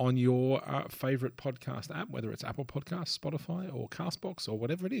on your favorite podcast app, whether it's Apple Podcasts, Spotify, or Castbox, or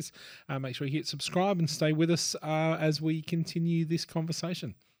whatever it is. Make sure you hit subscribe and stay with us as we continue this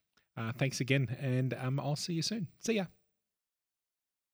conversation. Thanks again, and I'll see you soon. See ya.